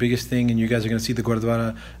think the biggest thing, and you guys are going to see the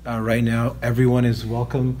Gurdwara right now. Everyone is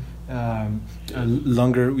welcome.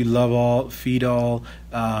 Langar, we love all, feed all,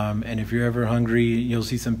 and if you're ever hungry, you'll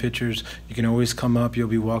see some pictures. You can always come up. You'll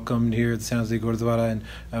be welcomed here at the San Jose Gurdwara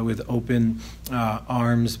and with open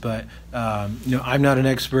arms. But I'm not an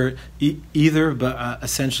expert either. But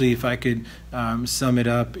essentially, if I could sum it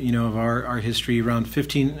up, of our history, around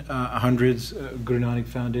 1500s, Guru Nanak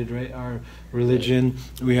founded our religion.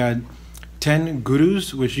 We had 10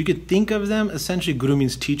 gurus, which you could think of them, essentially guru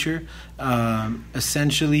means teacher,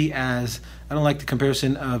 essentially as, I don't like the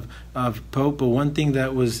comparison of Pope, but one thing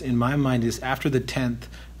that was in my mind is after the 10th,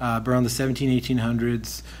 around the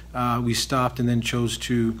 1800s, we stopped and then chose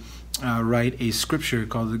to write a scripture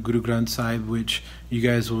called the Guru Granth Sahib, which you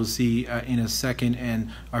guys will see in a second, and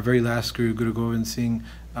our very last guru, Guru Gobind Singh,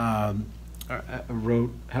 helped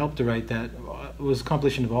to write that. It was a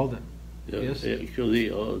compilation of all of them. Yes? Actually,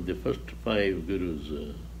 the first 5 gurus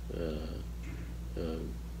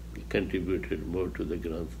contributed more to the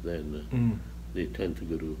Granth than the 10th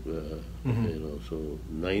guru. So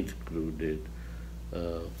 9th guru did.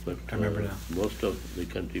 But I remember now. Most of the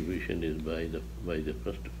contribution is by the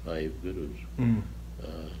first 5 gurus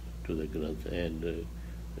to the Granth, and the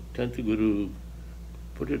 10th guru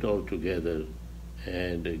put it all together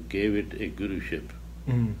and gave it a guruship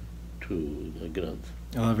to the Granth.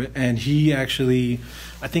 I love it. And he actually,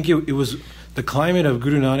 I think it was the climate of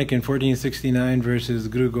Guru Nanak in 1469 versus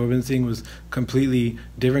Guru Gobind Singh was completely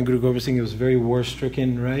different. Guru Gobind Singh was very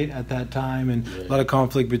war-stricken, right, at that time, and a lot of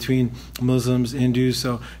conflict between Muslims, Hindus.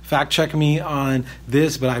 So fact check me on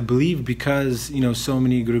this, but I believe because, so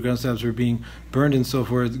many Guru Granth Sahibs were being burned and so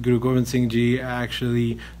forth, Guru Gobind Singh Ji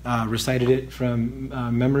actually recited it from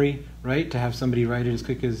memory, right, to have somebody write it as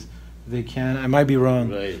quick as they can. I might be wrong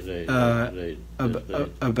about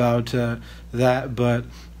that, but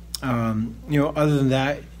other than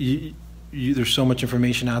that, there's so much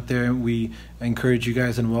information out there, and we encourage you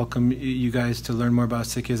guys and welcome you guys to learn more about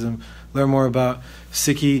Sikhism, learn more about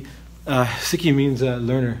Sikhi. Sikhi means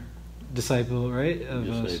learner, disciple, right?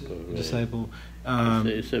 Disciple.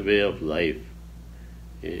 It's a way of life.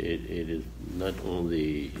 It is not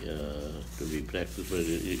only to be practiced, but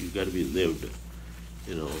you got to be lived.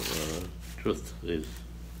 Truth is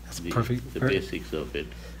the basics of it.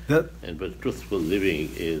 But truthful living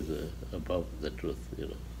is above the truth.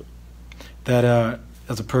 That's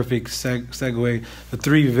a perfect segue. The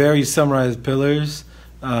 3 very summarized pillars: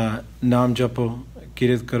 Naam Japo,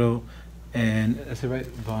 Kirit Karo, and is it right?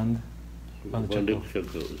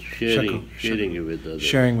 Sharing with others.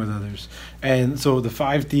 Sharing with others. And so the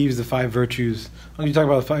 5 thieves, the 5 virtues. When you talk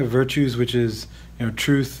about the 5 virtues, which is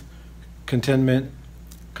truth, contentment,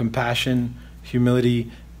 compassion, humility,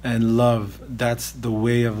 and love. That's the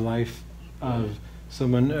way of life of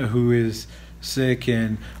someone who is Sikh.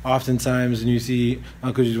 And oftentimes when you see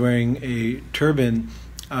Uncle Ji's wearing a turban,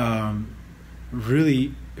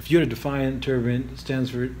 really, if you had to define turban, it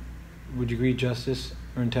stands for, would you agree, justice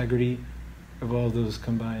or integrity, of all those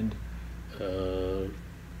combined?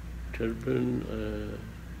 Turban,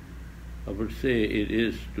 I would say it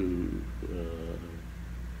is to...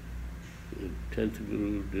 the 10th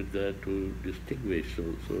Guru did that to distinguish, so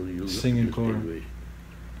you sing in distinguish.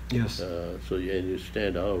 Yes. So and you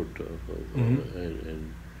stand out,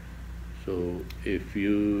 and so if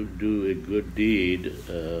you do a good deed,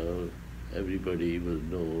 everybody will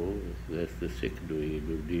know that's the Sikh doing a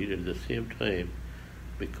good deed. At the same time,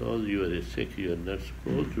 because you are a Sikh, you are not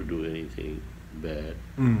supposed to do anything bad.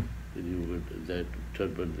 That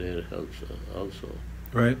turban there helps also.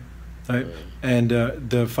 Right. Right. And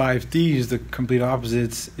the 5 Ds, the complete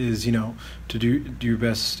opposites, is, you know, to do your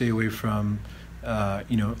best to stay away from,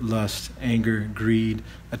 you know, lust, anger, greed,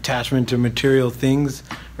 attachment to material things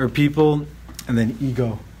or people, and then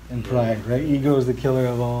ego and pride. Right. Ego is the killer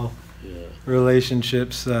of all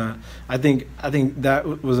relationships. I think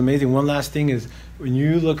that was amazing. One last thing is, when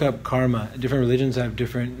you look up karma, different religions have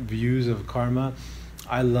different views of karma.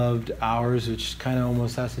 I loved ours, which kind of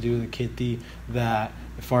almost has to do with the kheti, that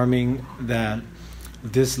farming, that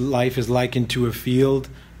this life is likened to a field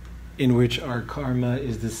in which our karma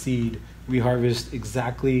is the seed. We harvest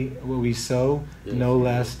exactly what we sow, no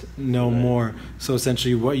less, no more. So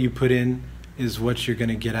essentially what you put in is what you're going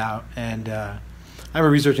to get out. And I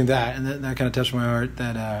remember researching that, and that kind of touched my heart,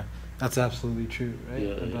 that that's absolutely true, right?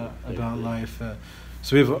 About life.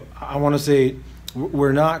 So I want to say,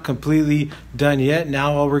 we're not completely done yet.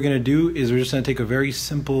 Now all we're going to do is we're just going to take a very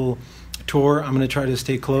simple tour. I'm going to try to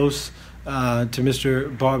stay close to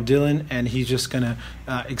Mr. Bob Dhillon, and he's just going to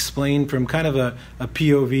explain from kind of a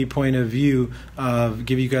POV point of view,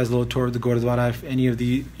 give you guys a little tour of the Gurdwara. If any of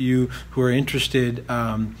you who are interested,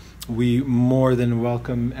 we more than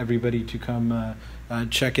welcome everybody to come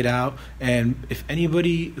check it out. And if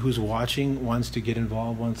anybody who's watching wants to get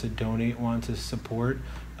involved, wants to donate, wants to support,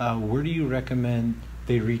 where do you recommend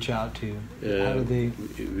they reach out to? How do they?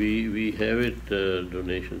 We have it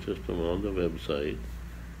donation system on the website.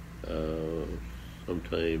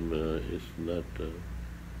 Sometime it's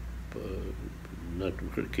not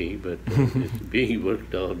working, but it's being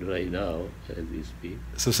worked on right now as we speak.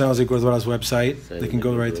 So San Jose Gurdwara's website, they can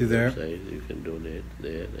go right through there. You can donate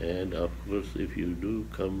there, and of course, if you do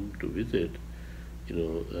come to visit, you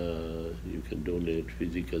know, you can donate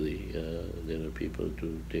physically. There are people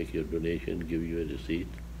to take your donation, give you a receipt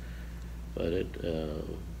for it,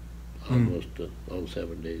 almost all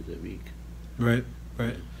 7 days a week. Right.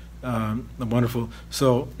 Wonderful.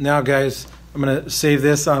 So now, guys, I'm going to save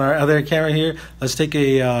this on our other camera here. Let's take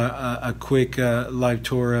a quick live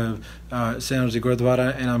tour of San Jose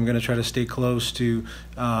Gurdwara, and I'm going to try to stay close to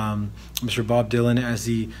Mr. Bob Dhillon as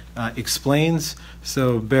he explains.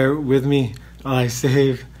 So bear with me while I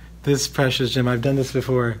save this precious gem. I've done this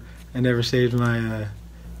before. I never saved my...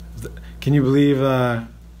 can you believe,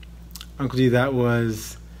 Uncle D, that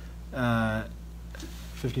was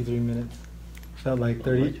 53 minutes? Felt like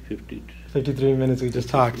 53 minutes we just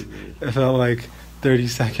talked. It felt like 30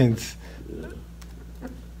 seconds. Yeah.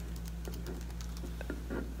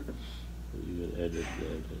 You can edit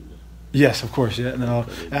that. Yes, of course. Yeah, and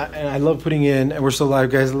I love putting in, and we're still live,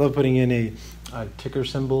 guys. I love putting in a ticker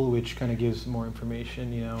symbol, which kind of gives more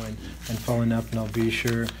information, you know, and following up. And I'll be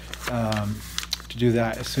sure to do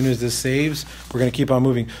that as soon as this saves. We're gonna keep on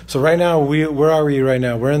moving. So right now, where are we right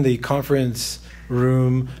now? We're in the conference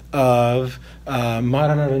room of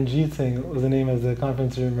Marana Ranjit Singh was the name of the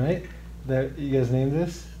conference room, right? That you guys named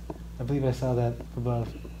this? I believe I saw that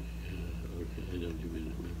above. Yeah, okay, I don't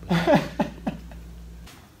even remember.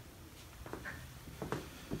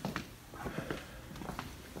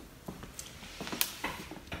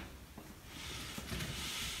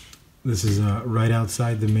 This is right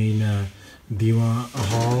outside the main Diwa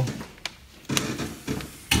hall.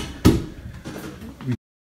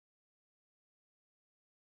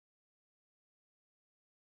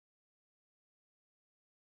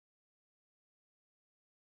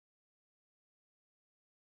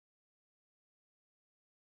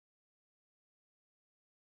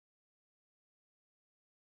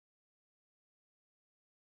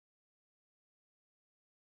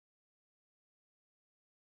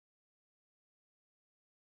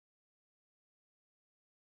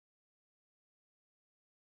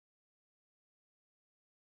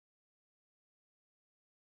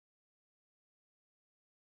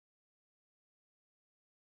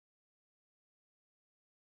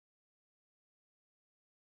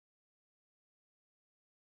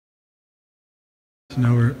 So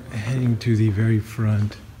now we're heading to the very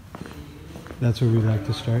front. That's where we like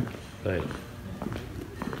to start. Right.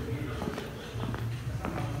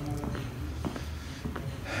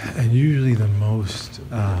 And usually the most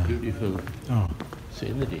Beautiful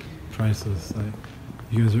scenery. priceless.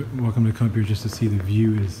 You guys are welcome to come up here just to see. The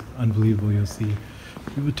view is unbelievable. You'll see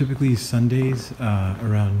people typically Sundays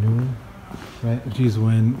around noon, right? Which is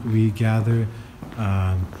when we gather.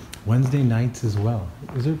 Wednesday nights as well.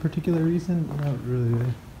 Is there a particular reason? Not really.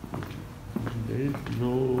 There is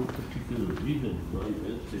no particular reason why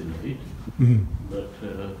Wednesday night, but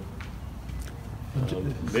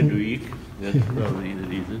midweek, that's probably the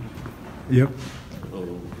reason. Yep.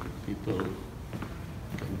 So people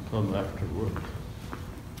can come after work.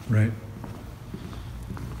 Right.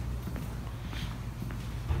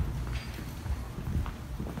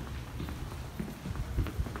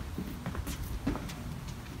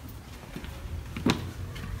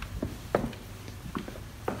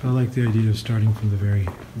 I like the idea of starting from the very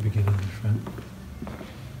beginning in the front.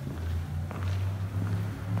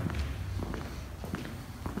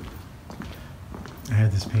 I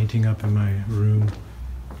had this painting up in my room.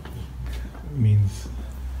 It means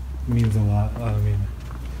a lot.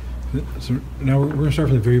 So now we're going to start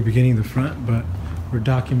from the very beginning, the front, but we're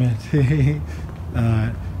documenting.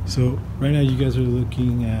 So right now you guys are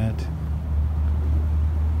looking at.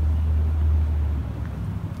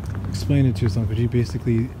 Explain it to us, Uncle G.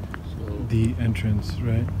 Basically, the entrance,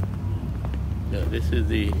 right? Yeah, this is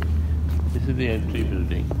the entry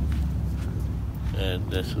building, and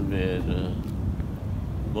that's where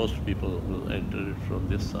most people will enter it from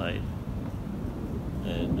this side.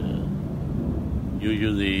 And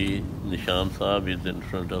usually Nishan Sahib is in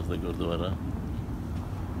front of the Gurdwara.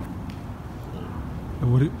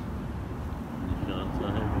 What it? Nishan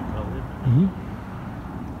Sahib, we call it. Mm-hmm.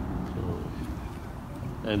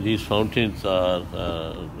 And these fountains are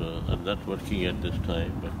not working at this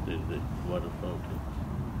time, but there's a water fountain.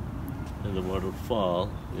 And the waterfall,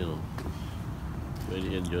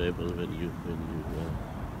 very enjoyable when you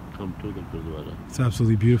come to the Gurdwara. It's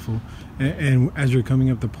absolutely beautiful. And as you're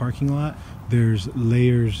coming up the parking lot, there's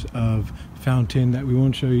layers of fountain that we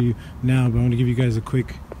won't show you now, but I want to give you guys a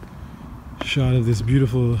quick shot of this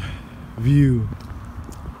beautiful view.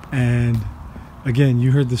 And again,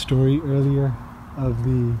 you heard the story earlier of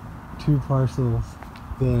the 2 parcels.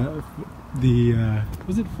 The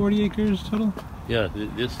was it 40 acres total? Yeah,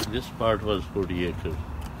 this part was 40 acres.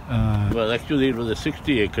 Well, actually it was a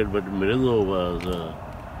 60 acre, but Mirillo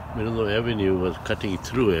Avenue was cutting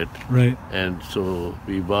through it. Right. And so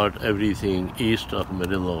we bought everything east of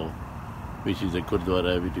Mirillo, which is the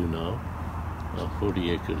Gurdwara Avenue now,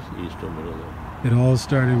 40 acres east of Mirillo. It all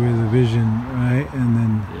started with a vision, right? And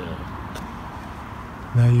then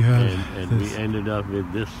now you have and we ended up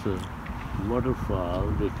with this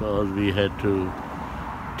waterfall because we had to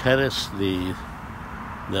terrace the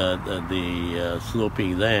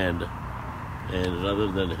sloping land, and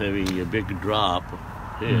rather than having a big drop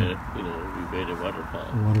here, we made a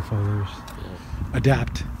waterfall. Waterfallers. Yeah.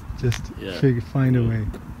 Adapt. Just find a way.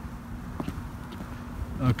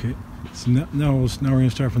 Okay. So now we're going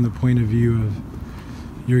to start from the point of view of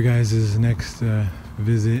your guys' next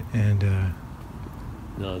visit, and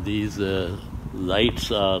now these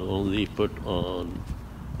lights are only put on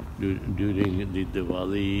during the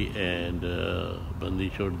Diwali and Bandi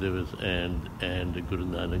Chhod Divas and Guru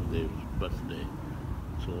Nanak Dev's birthday.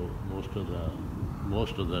 So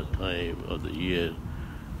most of the time of the year,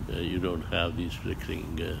 you don't have these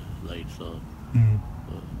flickering lights on. Mm-hmm.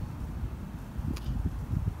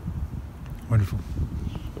 Wonderful.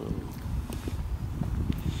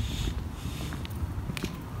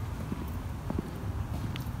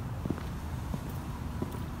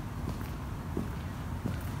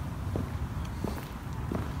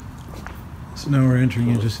 So now we're entering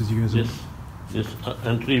in just as you guys are. This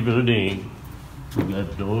entry building, we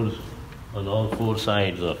got doors on all 4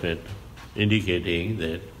 sides of it, indicating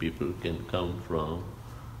that people can come from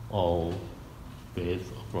all ways,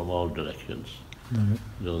 from all directions.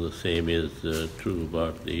 The same is true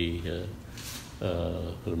about the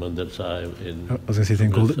Mandir Sahib in. I was going to say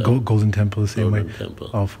Golden Temple the same way.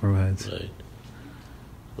 Temple. All 4 sides. Right.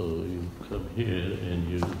 So you come here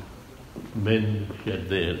and men shed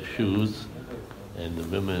their shoes, and the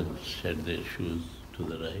women shed their shoes to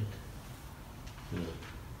the right. Yeah.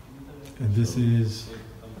 And this is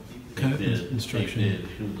kind of instruction. Take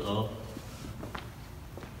their shoes off.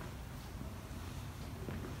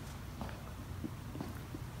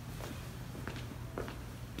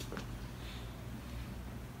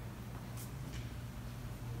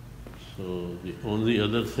 So the only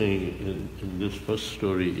other thing in this first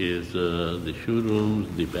story is the shoe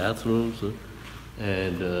rooms, the bathrooms,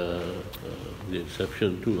 and the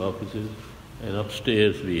reception 2 offices. And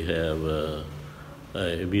upstairs we have a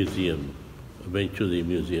museum, eventually a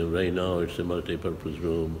museum. Right now it's a multi-purpose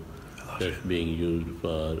room that's being used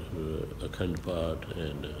for Akhand Path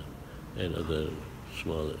and other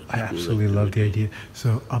smaller. I absolutely love the idea.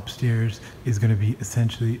 So upstairs is going to be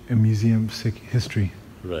essentially a museum of Sikh history.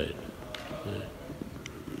 Right.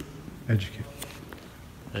 Educate.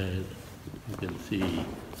 And you can see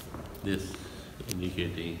this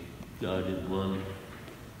indicating God is one.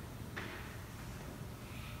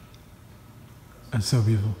 That's so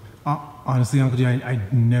beautiful. Honestly, Uncle G, I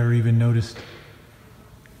never even noticed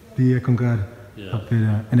the Ekongad up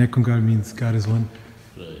there. And Ekongad means God is one.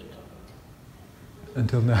 Right.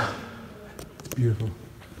 Until now. It's beautiful.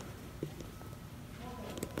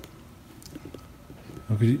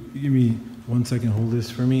 Okay, give me 1 second. Hold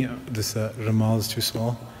this for me. This Ramal is too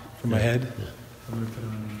small for my head. I'm going to put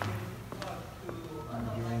on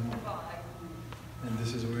again. And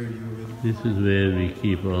this is where you would... This is where we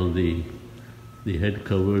keep all the head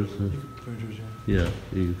covers. Yeah,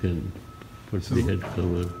 you can put the head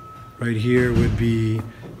cover. Right here would be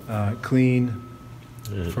clean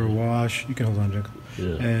for wash. You can hold on, Jack.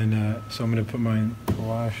 Yeah. And so I'm going to put mine for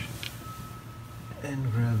wash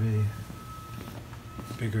and grab a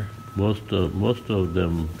bigger. Most of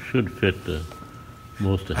them should fit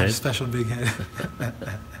most head. A special big head.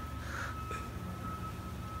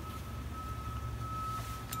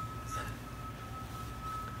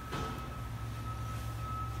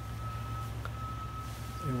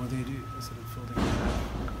 And what they do instead of folding it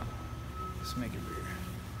out, just make it bigger.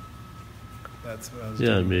 That's what I was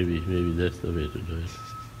doing. Yeah, maybe that's the way to do it.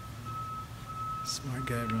 Smart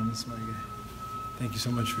guy, Roman, smart guy. Thank you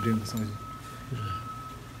so much for doing this.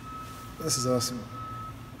 This is awesome.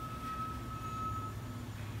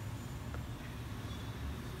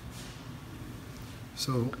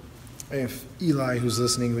 So if Eli, who's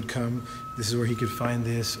listening, would come, this is where he could find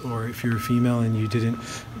this, or if you're a female and you didn't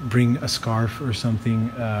bring a scarf or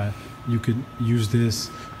something, you could use this,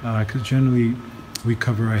 because generally we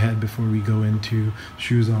cover our head before we go into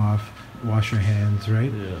shoes off, wash our hands,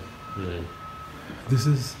 right? Yeah, right. This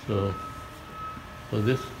is... So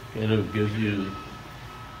this kind of gives you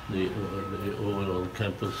the overall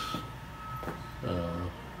campus,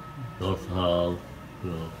 North Hall,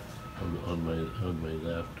 on my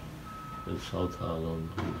left, and South Hall on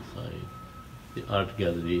the side, the art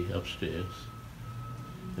gallery upstairs,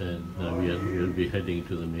 and now we'll be heading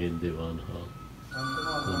to the main Divan Hall.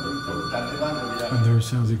 And there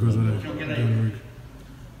sounds like Gurdwara.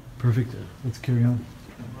 Perfect. Let's carry on.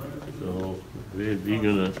 So we're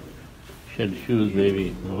gonna shed shoes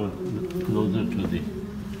maybe closer to the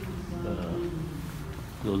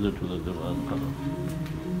Divan Hall.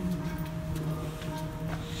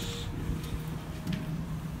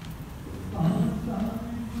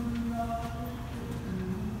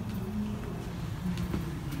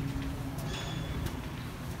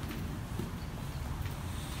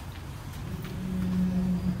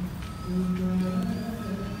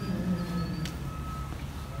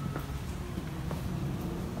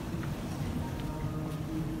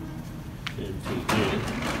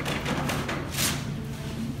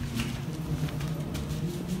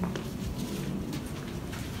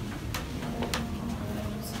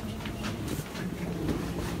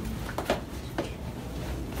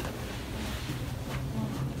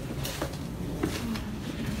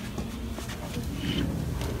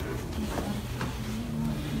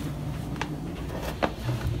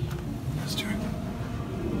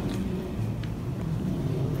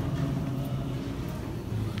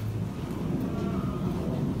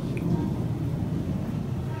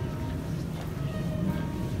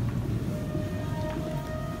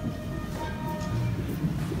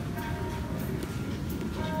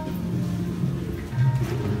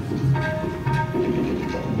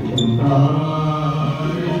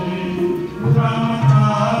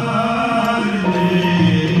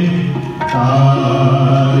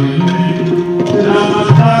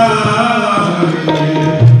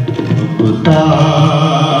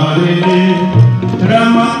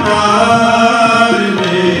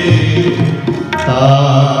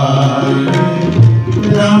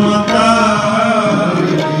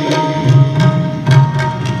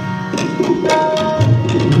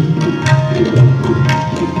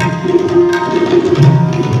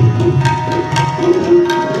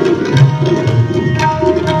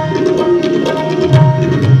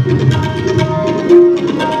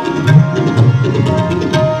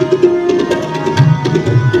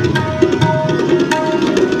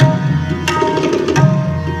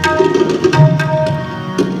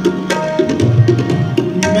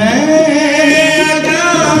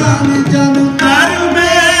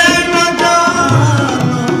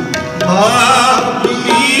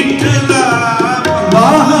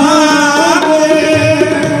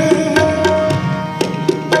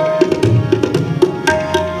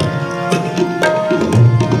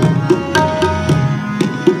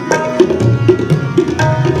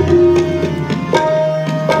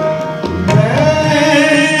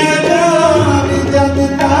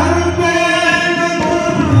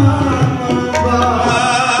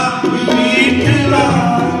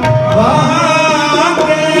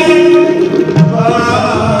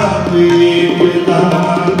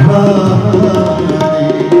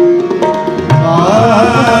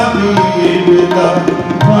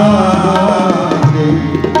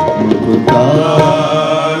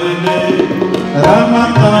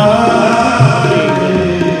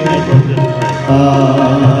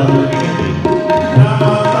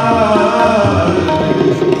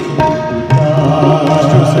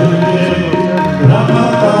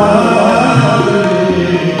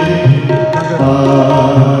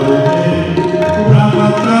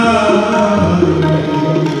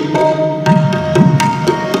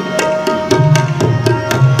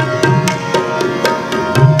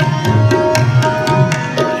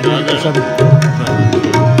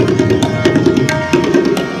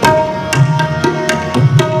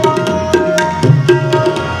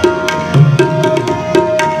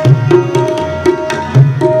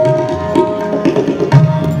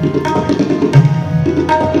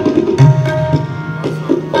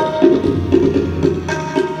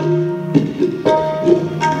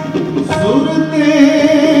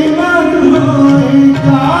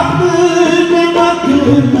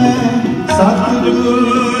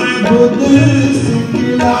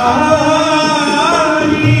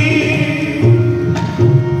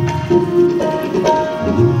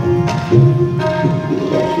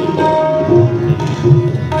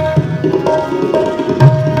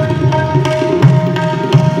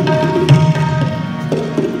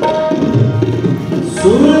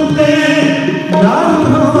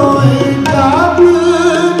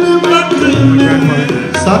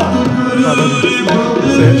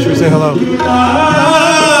 Should we say hello?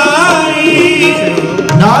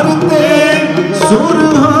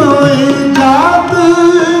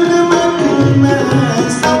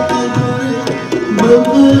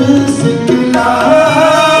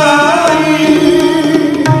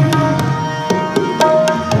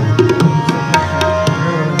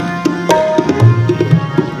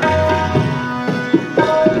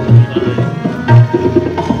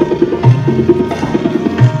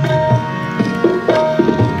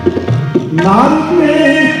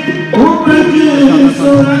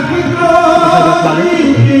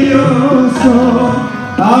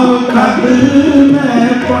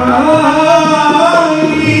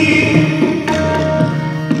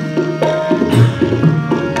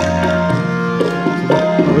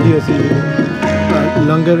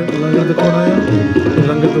 लंगर दिखाना है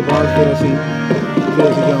लंगर तो बाद फिर ਅਸੀਂ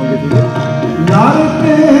जाओगे ठीक है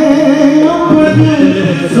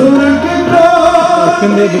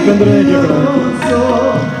पिंदे दुकानदार ने क्या करा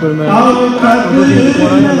फिर मैं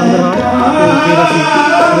दिखाना है लंगर तो फिर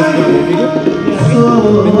जाओगे ठीक है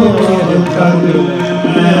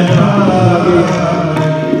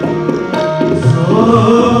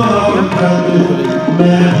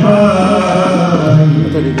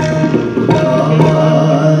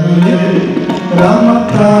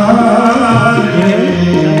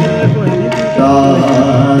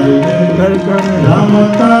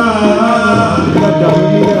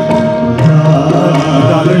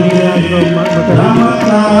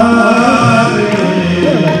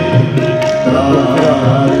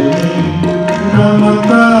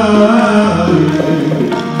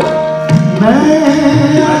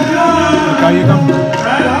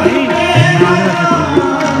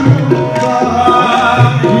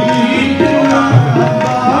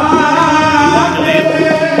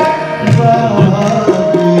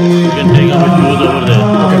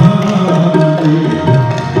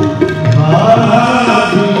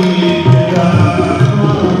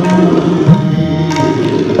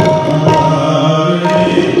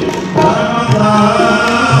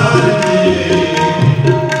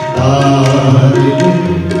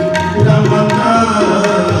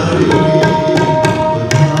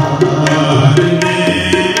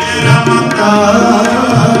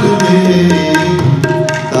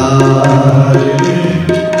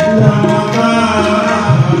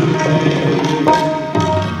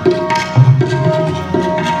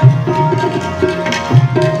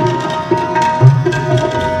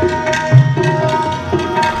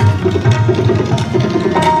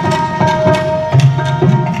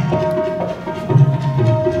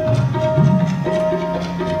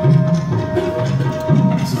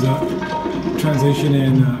Translation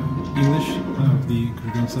in English of the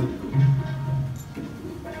Gurdwara.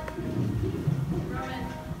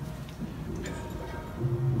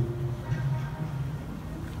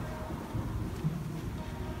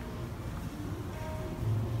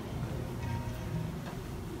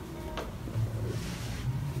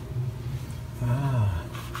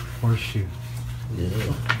 Horseshoe. Yeah.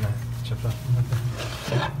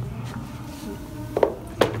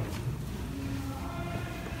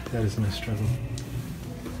 That is my struggle.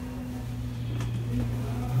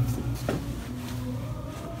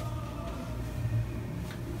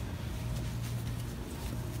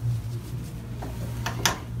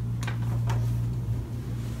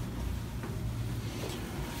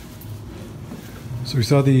 So we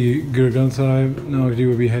saw the Gurdwara. Now we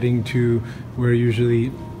will be heading to where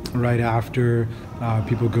usually right after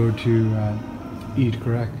people go to eat,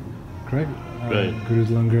 correct? Right. Guru's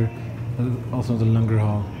Langar, also the Langar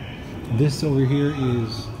Hall. This over here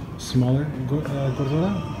is smaller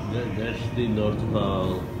Gurdwara? That's the North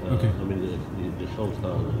Hall. Okay. I mean, the South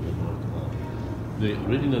Hall and the North Hall.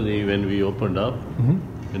 Originally, when we opened up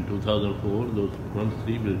in 2004, those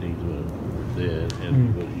 3 buildings were there, and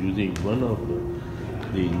we were using one of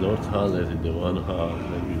the North Hall as the one hall,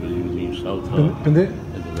 and we were using South Hall.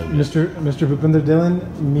 Mr. Bhupinder Dhillon,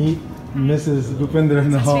 meet Mrs. Bhupinder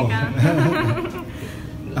in the hall.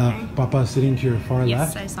 Papa sitting to your far left.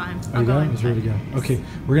 Yes, I saw him. Are you done? He's ready to go. Okay,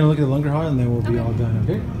 we're gonna look at the Langar Hall and then we'll be all done.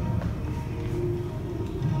 Okay.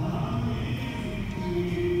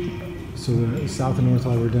 So the South and North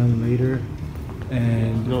Hall were done later,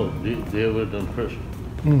 and no, they were done first.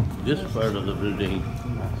 This part of the building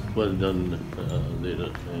was done later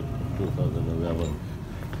in 2011,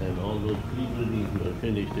 and all those 3 buildings were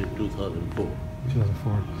finished in 2004.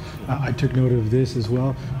 2004. I took note of this as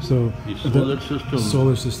well. So the solar system.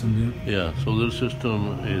 Solar system, yeah. Yeah, solar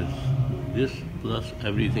system is this plus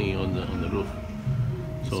everything on the roof.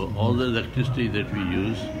 So all the electricity that we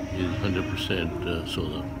use is 100%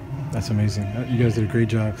 solar. That's amazing. You guys did a great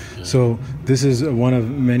job. Yeah. So this is one of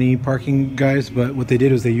many parking guys, but what they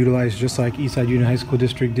did was they utilized, just like Eastside Union High School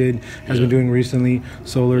District has been doing recently,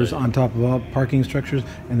 solars on top of all parking structures,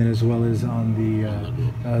 and then as well as on the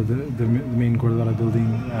main Gurdwara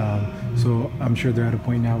building. So I'm sure they're at a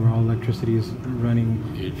point now where all electricity is running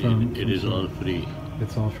from it is all free.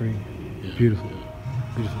 It's all free. Yeah. Beautiful.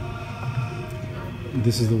 Yeah. Beautiful.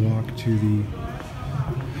 This is the walk to the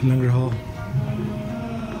Langar Hall.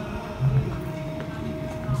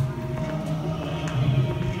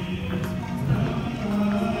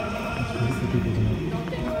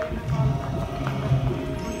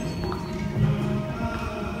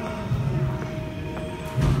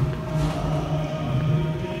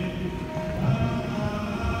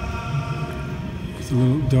 It's a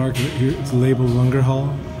little dark here. It's labeled Langar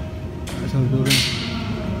Hall. That's how the building.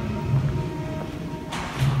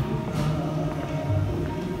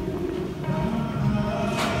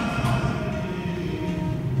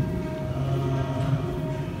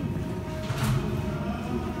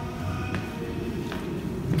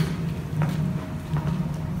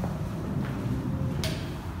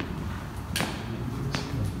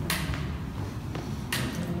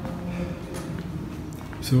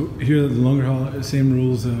 So here at the Langar Hall, same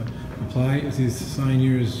rules apply. This sign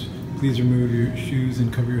here is, please remove your shoes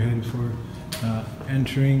and cover your head before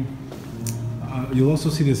entering. You'll also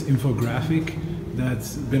see this infographic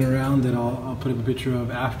that's been around that I'll put up a picture of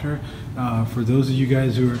after. For those of you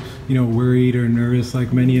guys who are worried or nervous,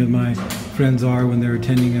 like many of my friends are when they're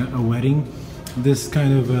attending a wedding, this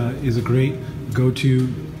kind of is a great go-to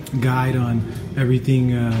guide on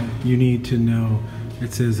everything you need to know.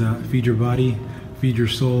 It says feed your body, feed your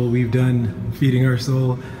soul. We've done feeding our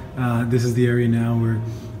soul. This is the area now where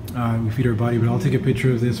we feed our body, but I'll take a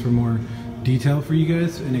picture of this for more detail for you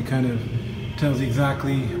guys, and it kind of tells you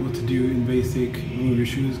exactly what to do in basic. Remove your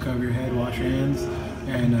shoes, cover your head, wash your hands,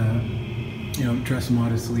 and dress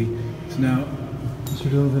modestly. So now, Mr.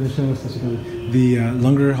 Dhillon going to show us the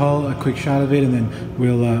Langar Hall, a quick shot of it, and then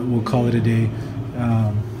we'll call it a day,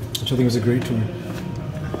 which I think was a great tour.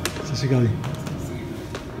 Sasikali.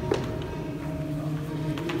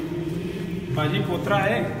 भाजी पोतरा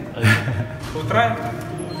है पोतरा है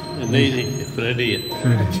नहीं Freddy है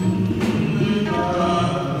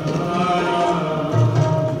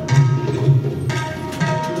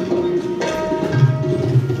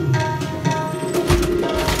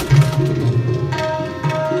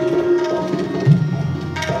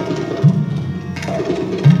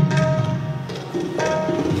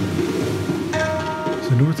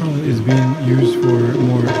So North Hall is being used for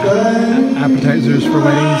more appetizers for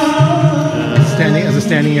weddings. As a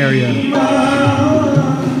standing area. No,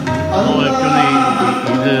 actually,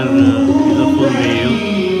 either full meal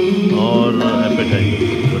or appetizer,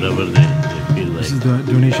 whatever they feel like. This is the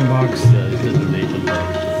donation box. Yeah, it's a donation box.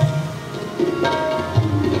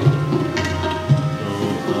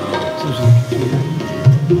 So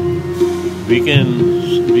we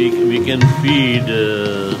can feed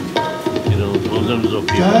thousands of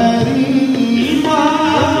people.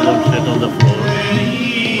 Most of them sit on the floor.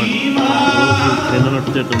 Cannot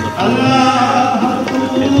sit on the floor.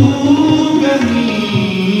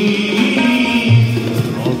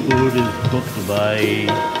 All food is cooked by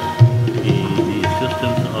the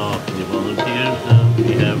assistance of the volunteers.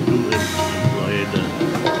 We have 2 employed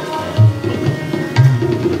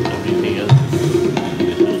cooks. Everything else is the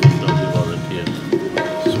assistance of the volunteers.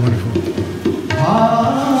 It's wonderful. We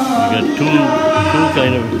got two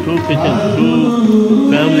kitchens.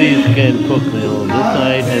 2 families can cook on this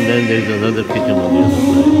side, and then there's another kitchen on the other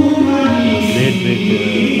side.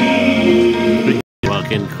 Big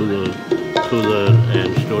walk-in cooler and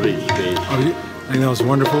storage space. I think that was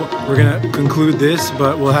wonderful. We're going to conclude this,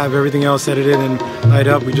 but we'll have everything else edited and light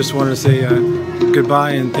up. We just wanted to say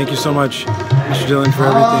goodbye and thank you so much, Mr. Dhillon, for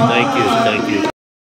everything. Thank you.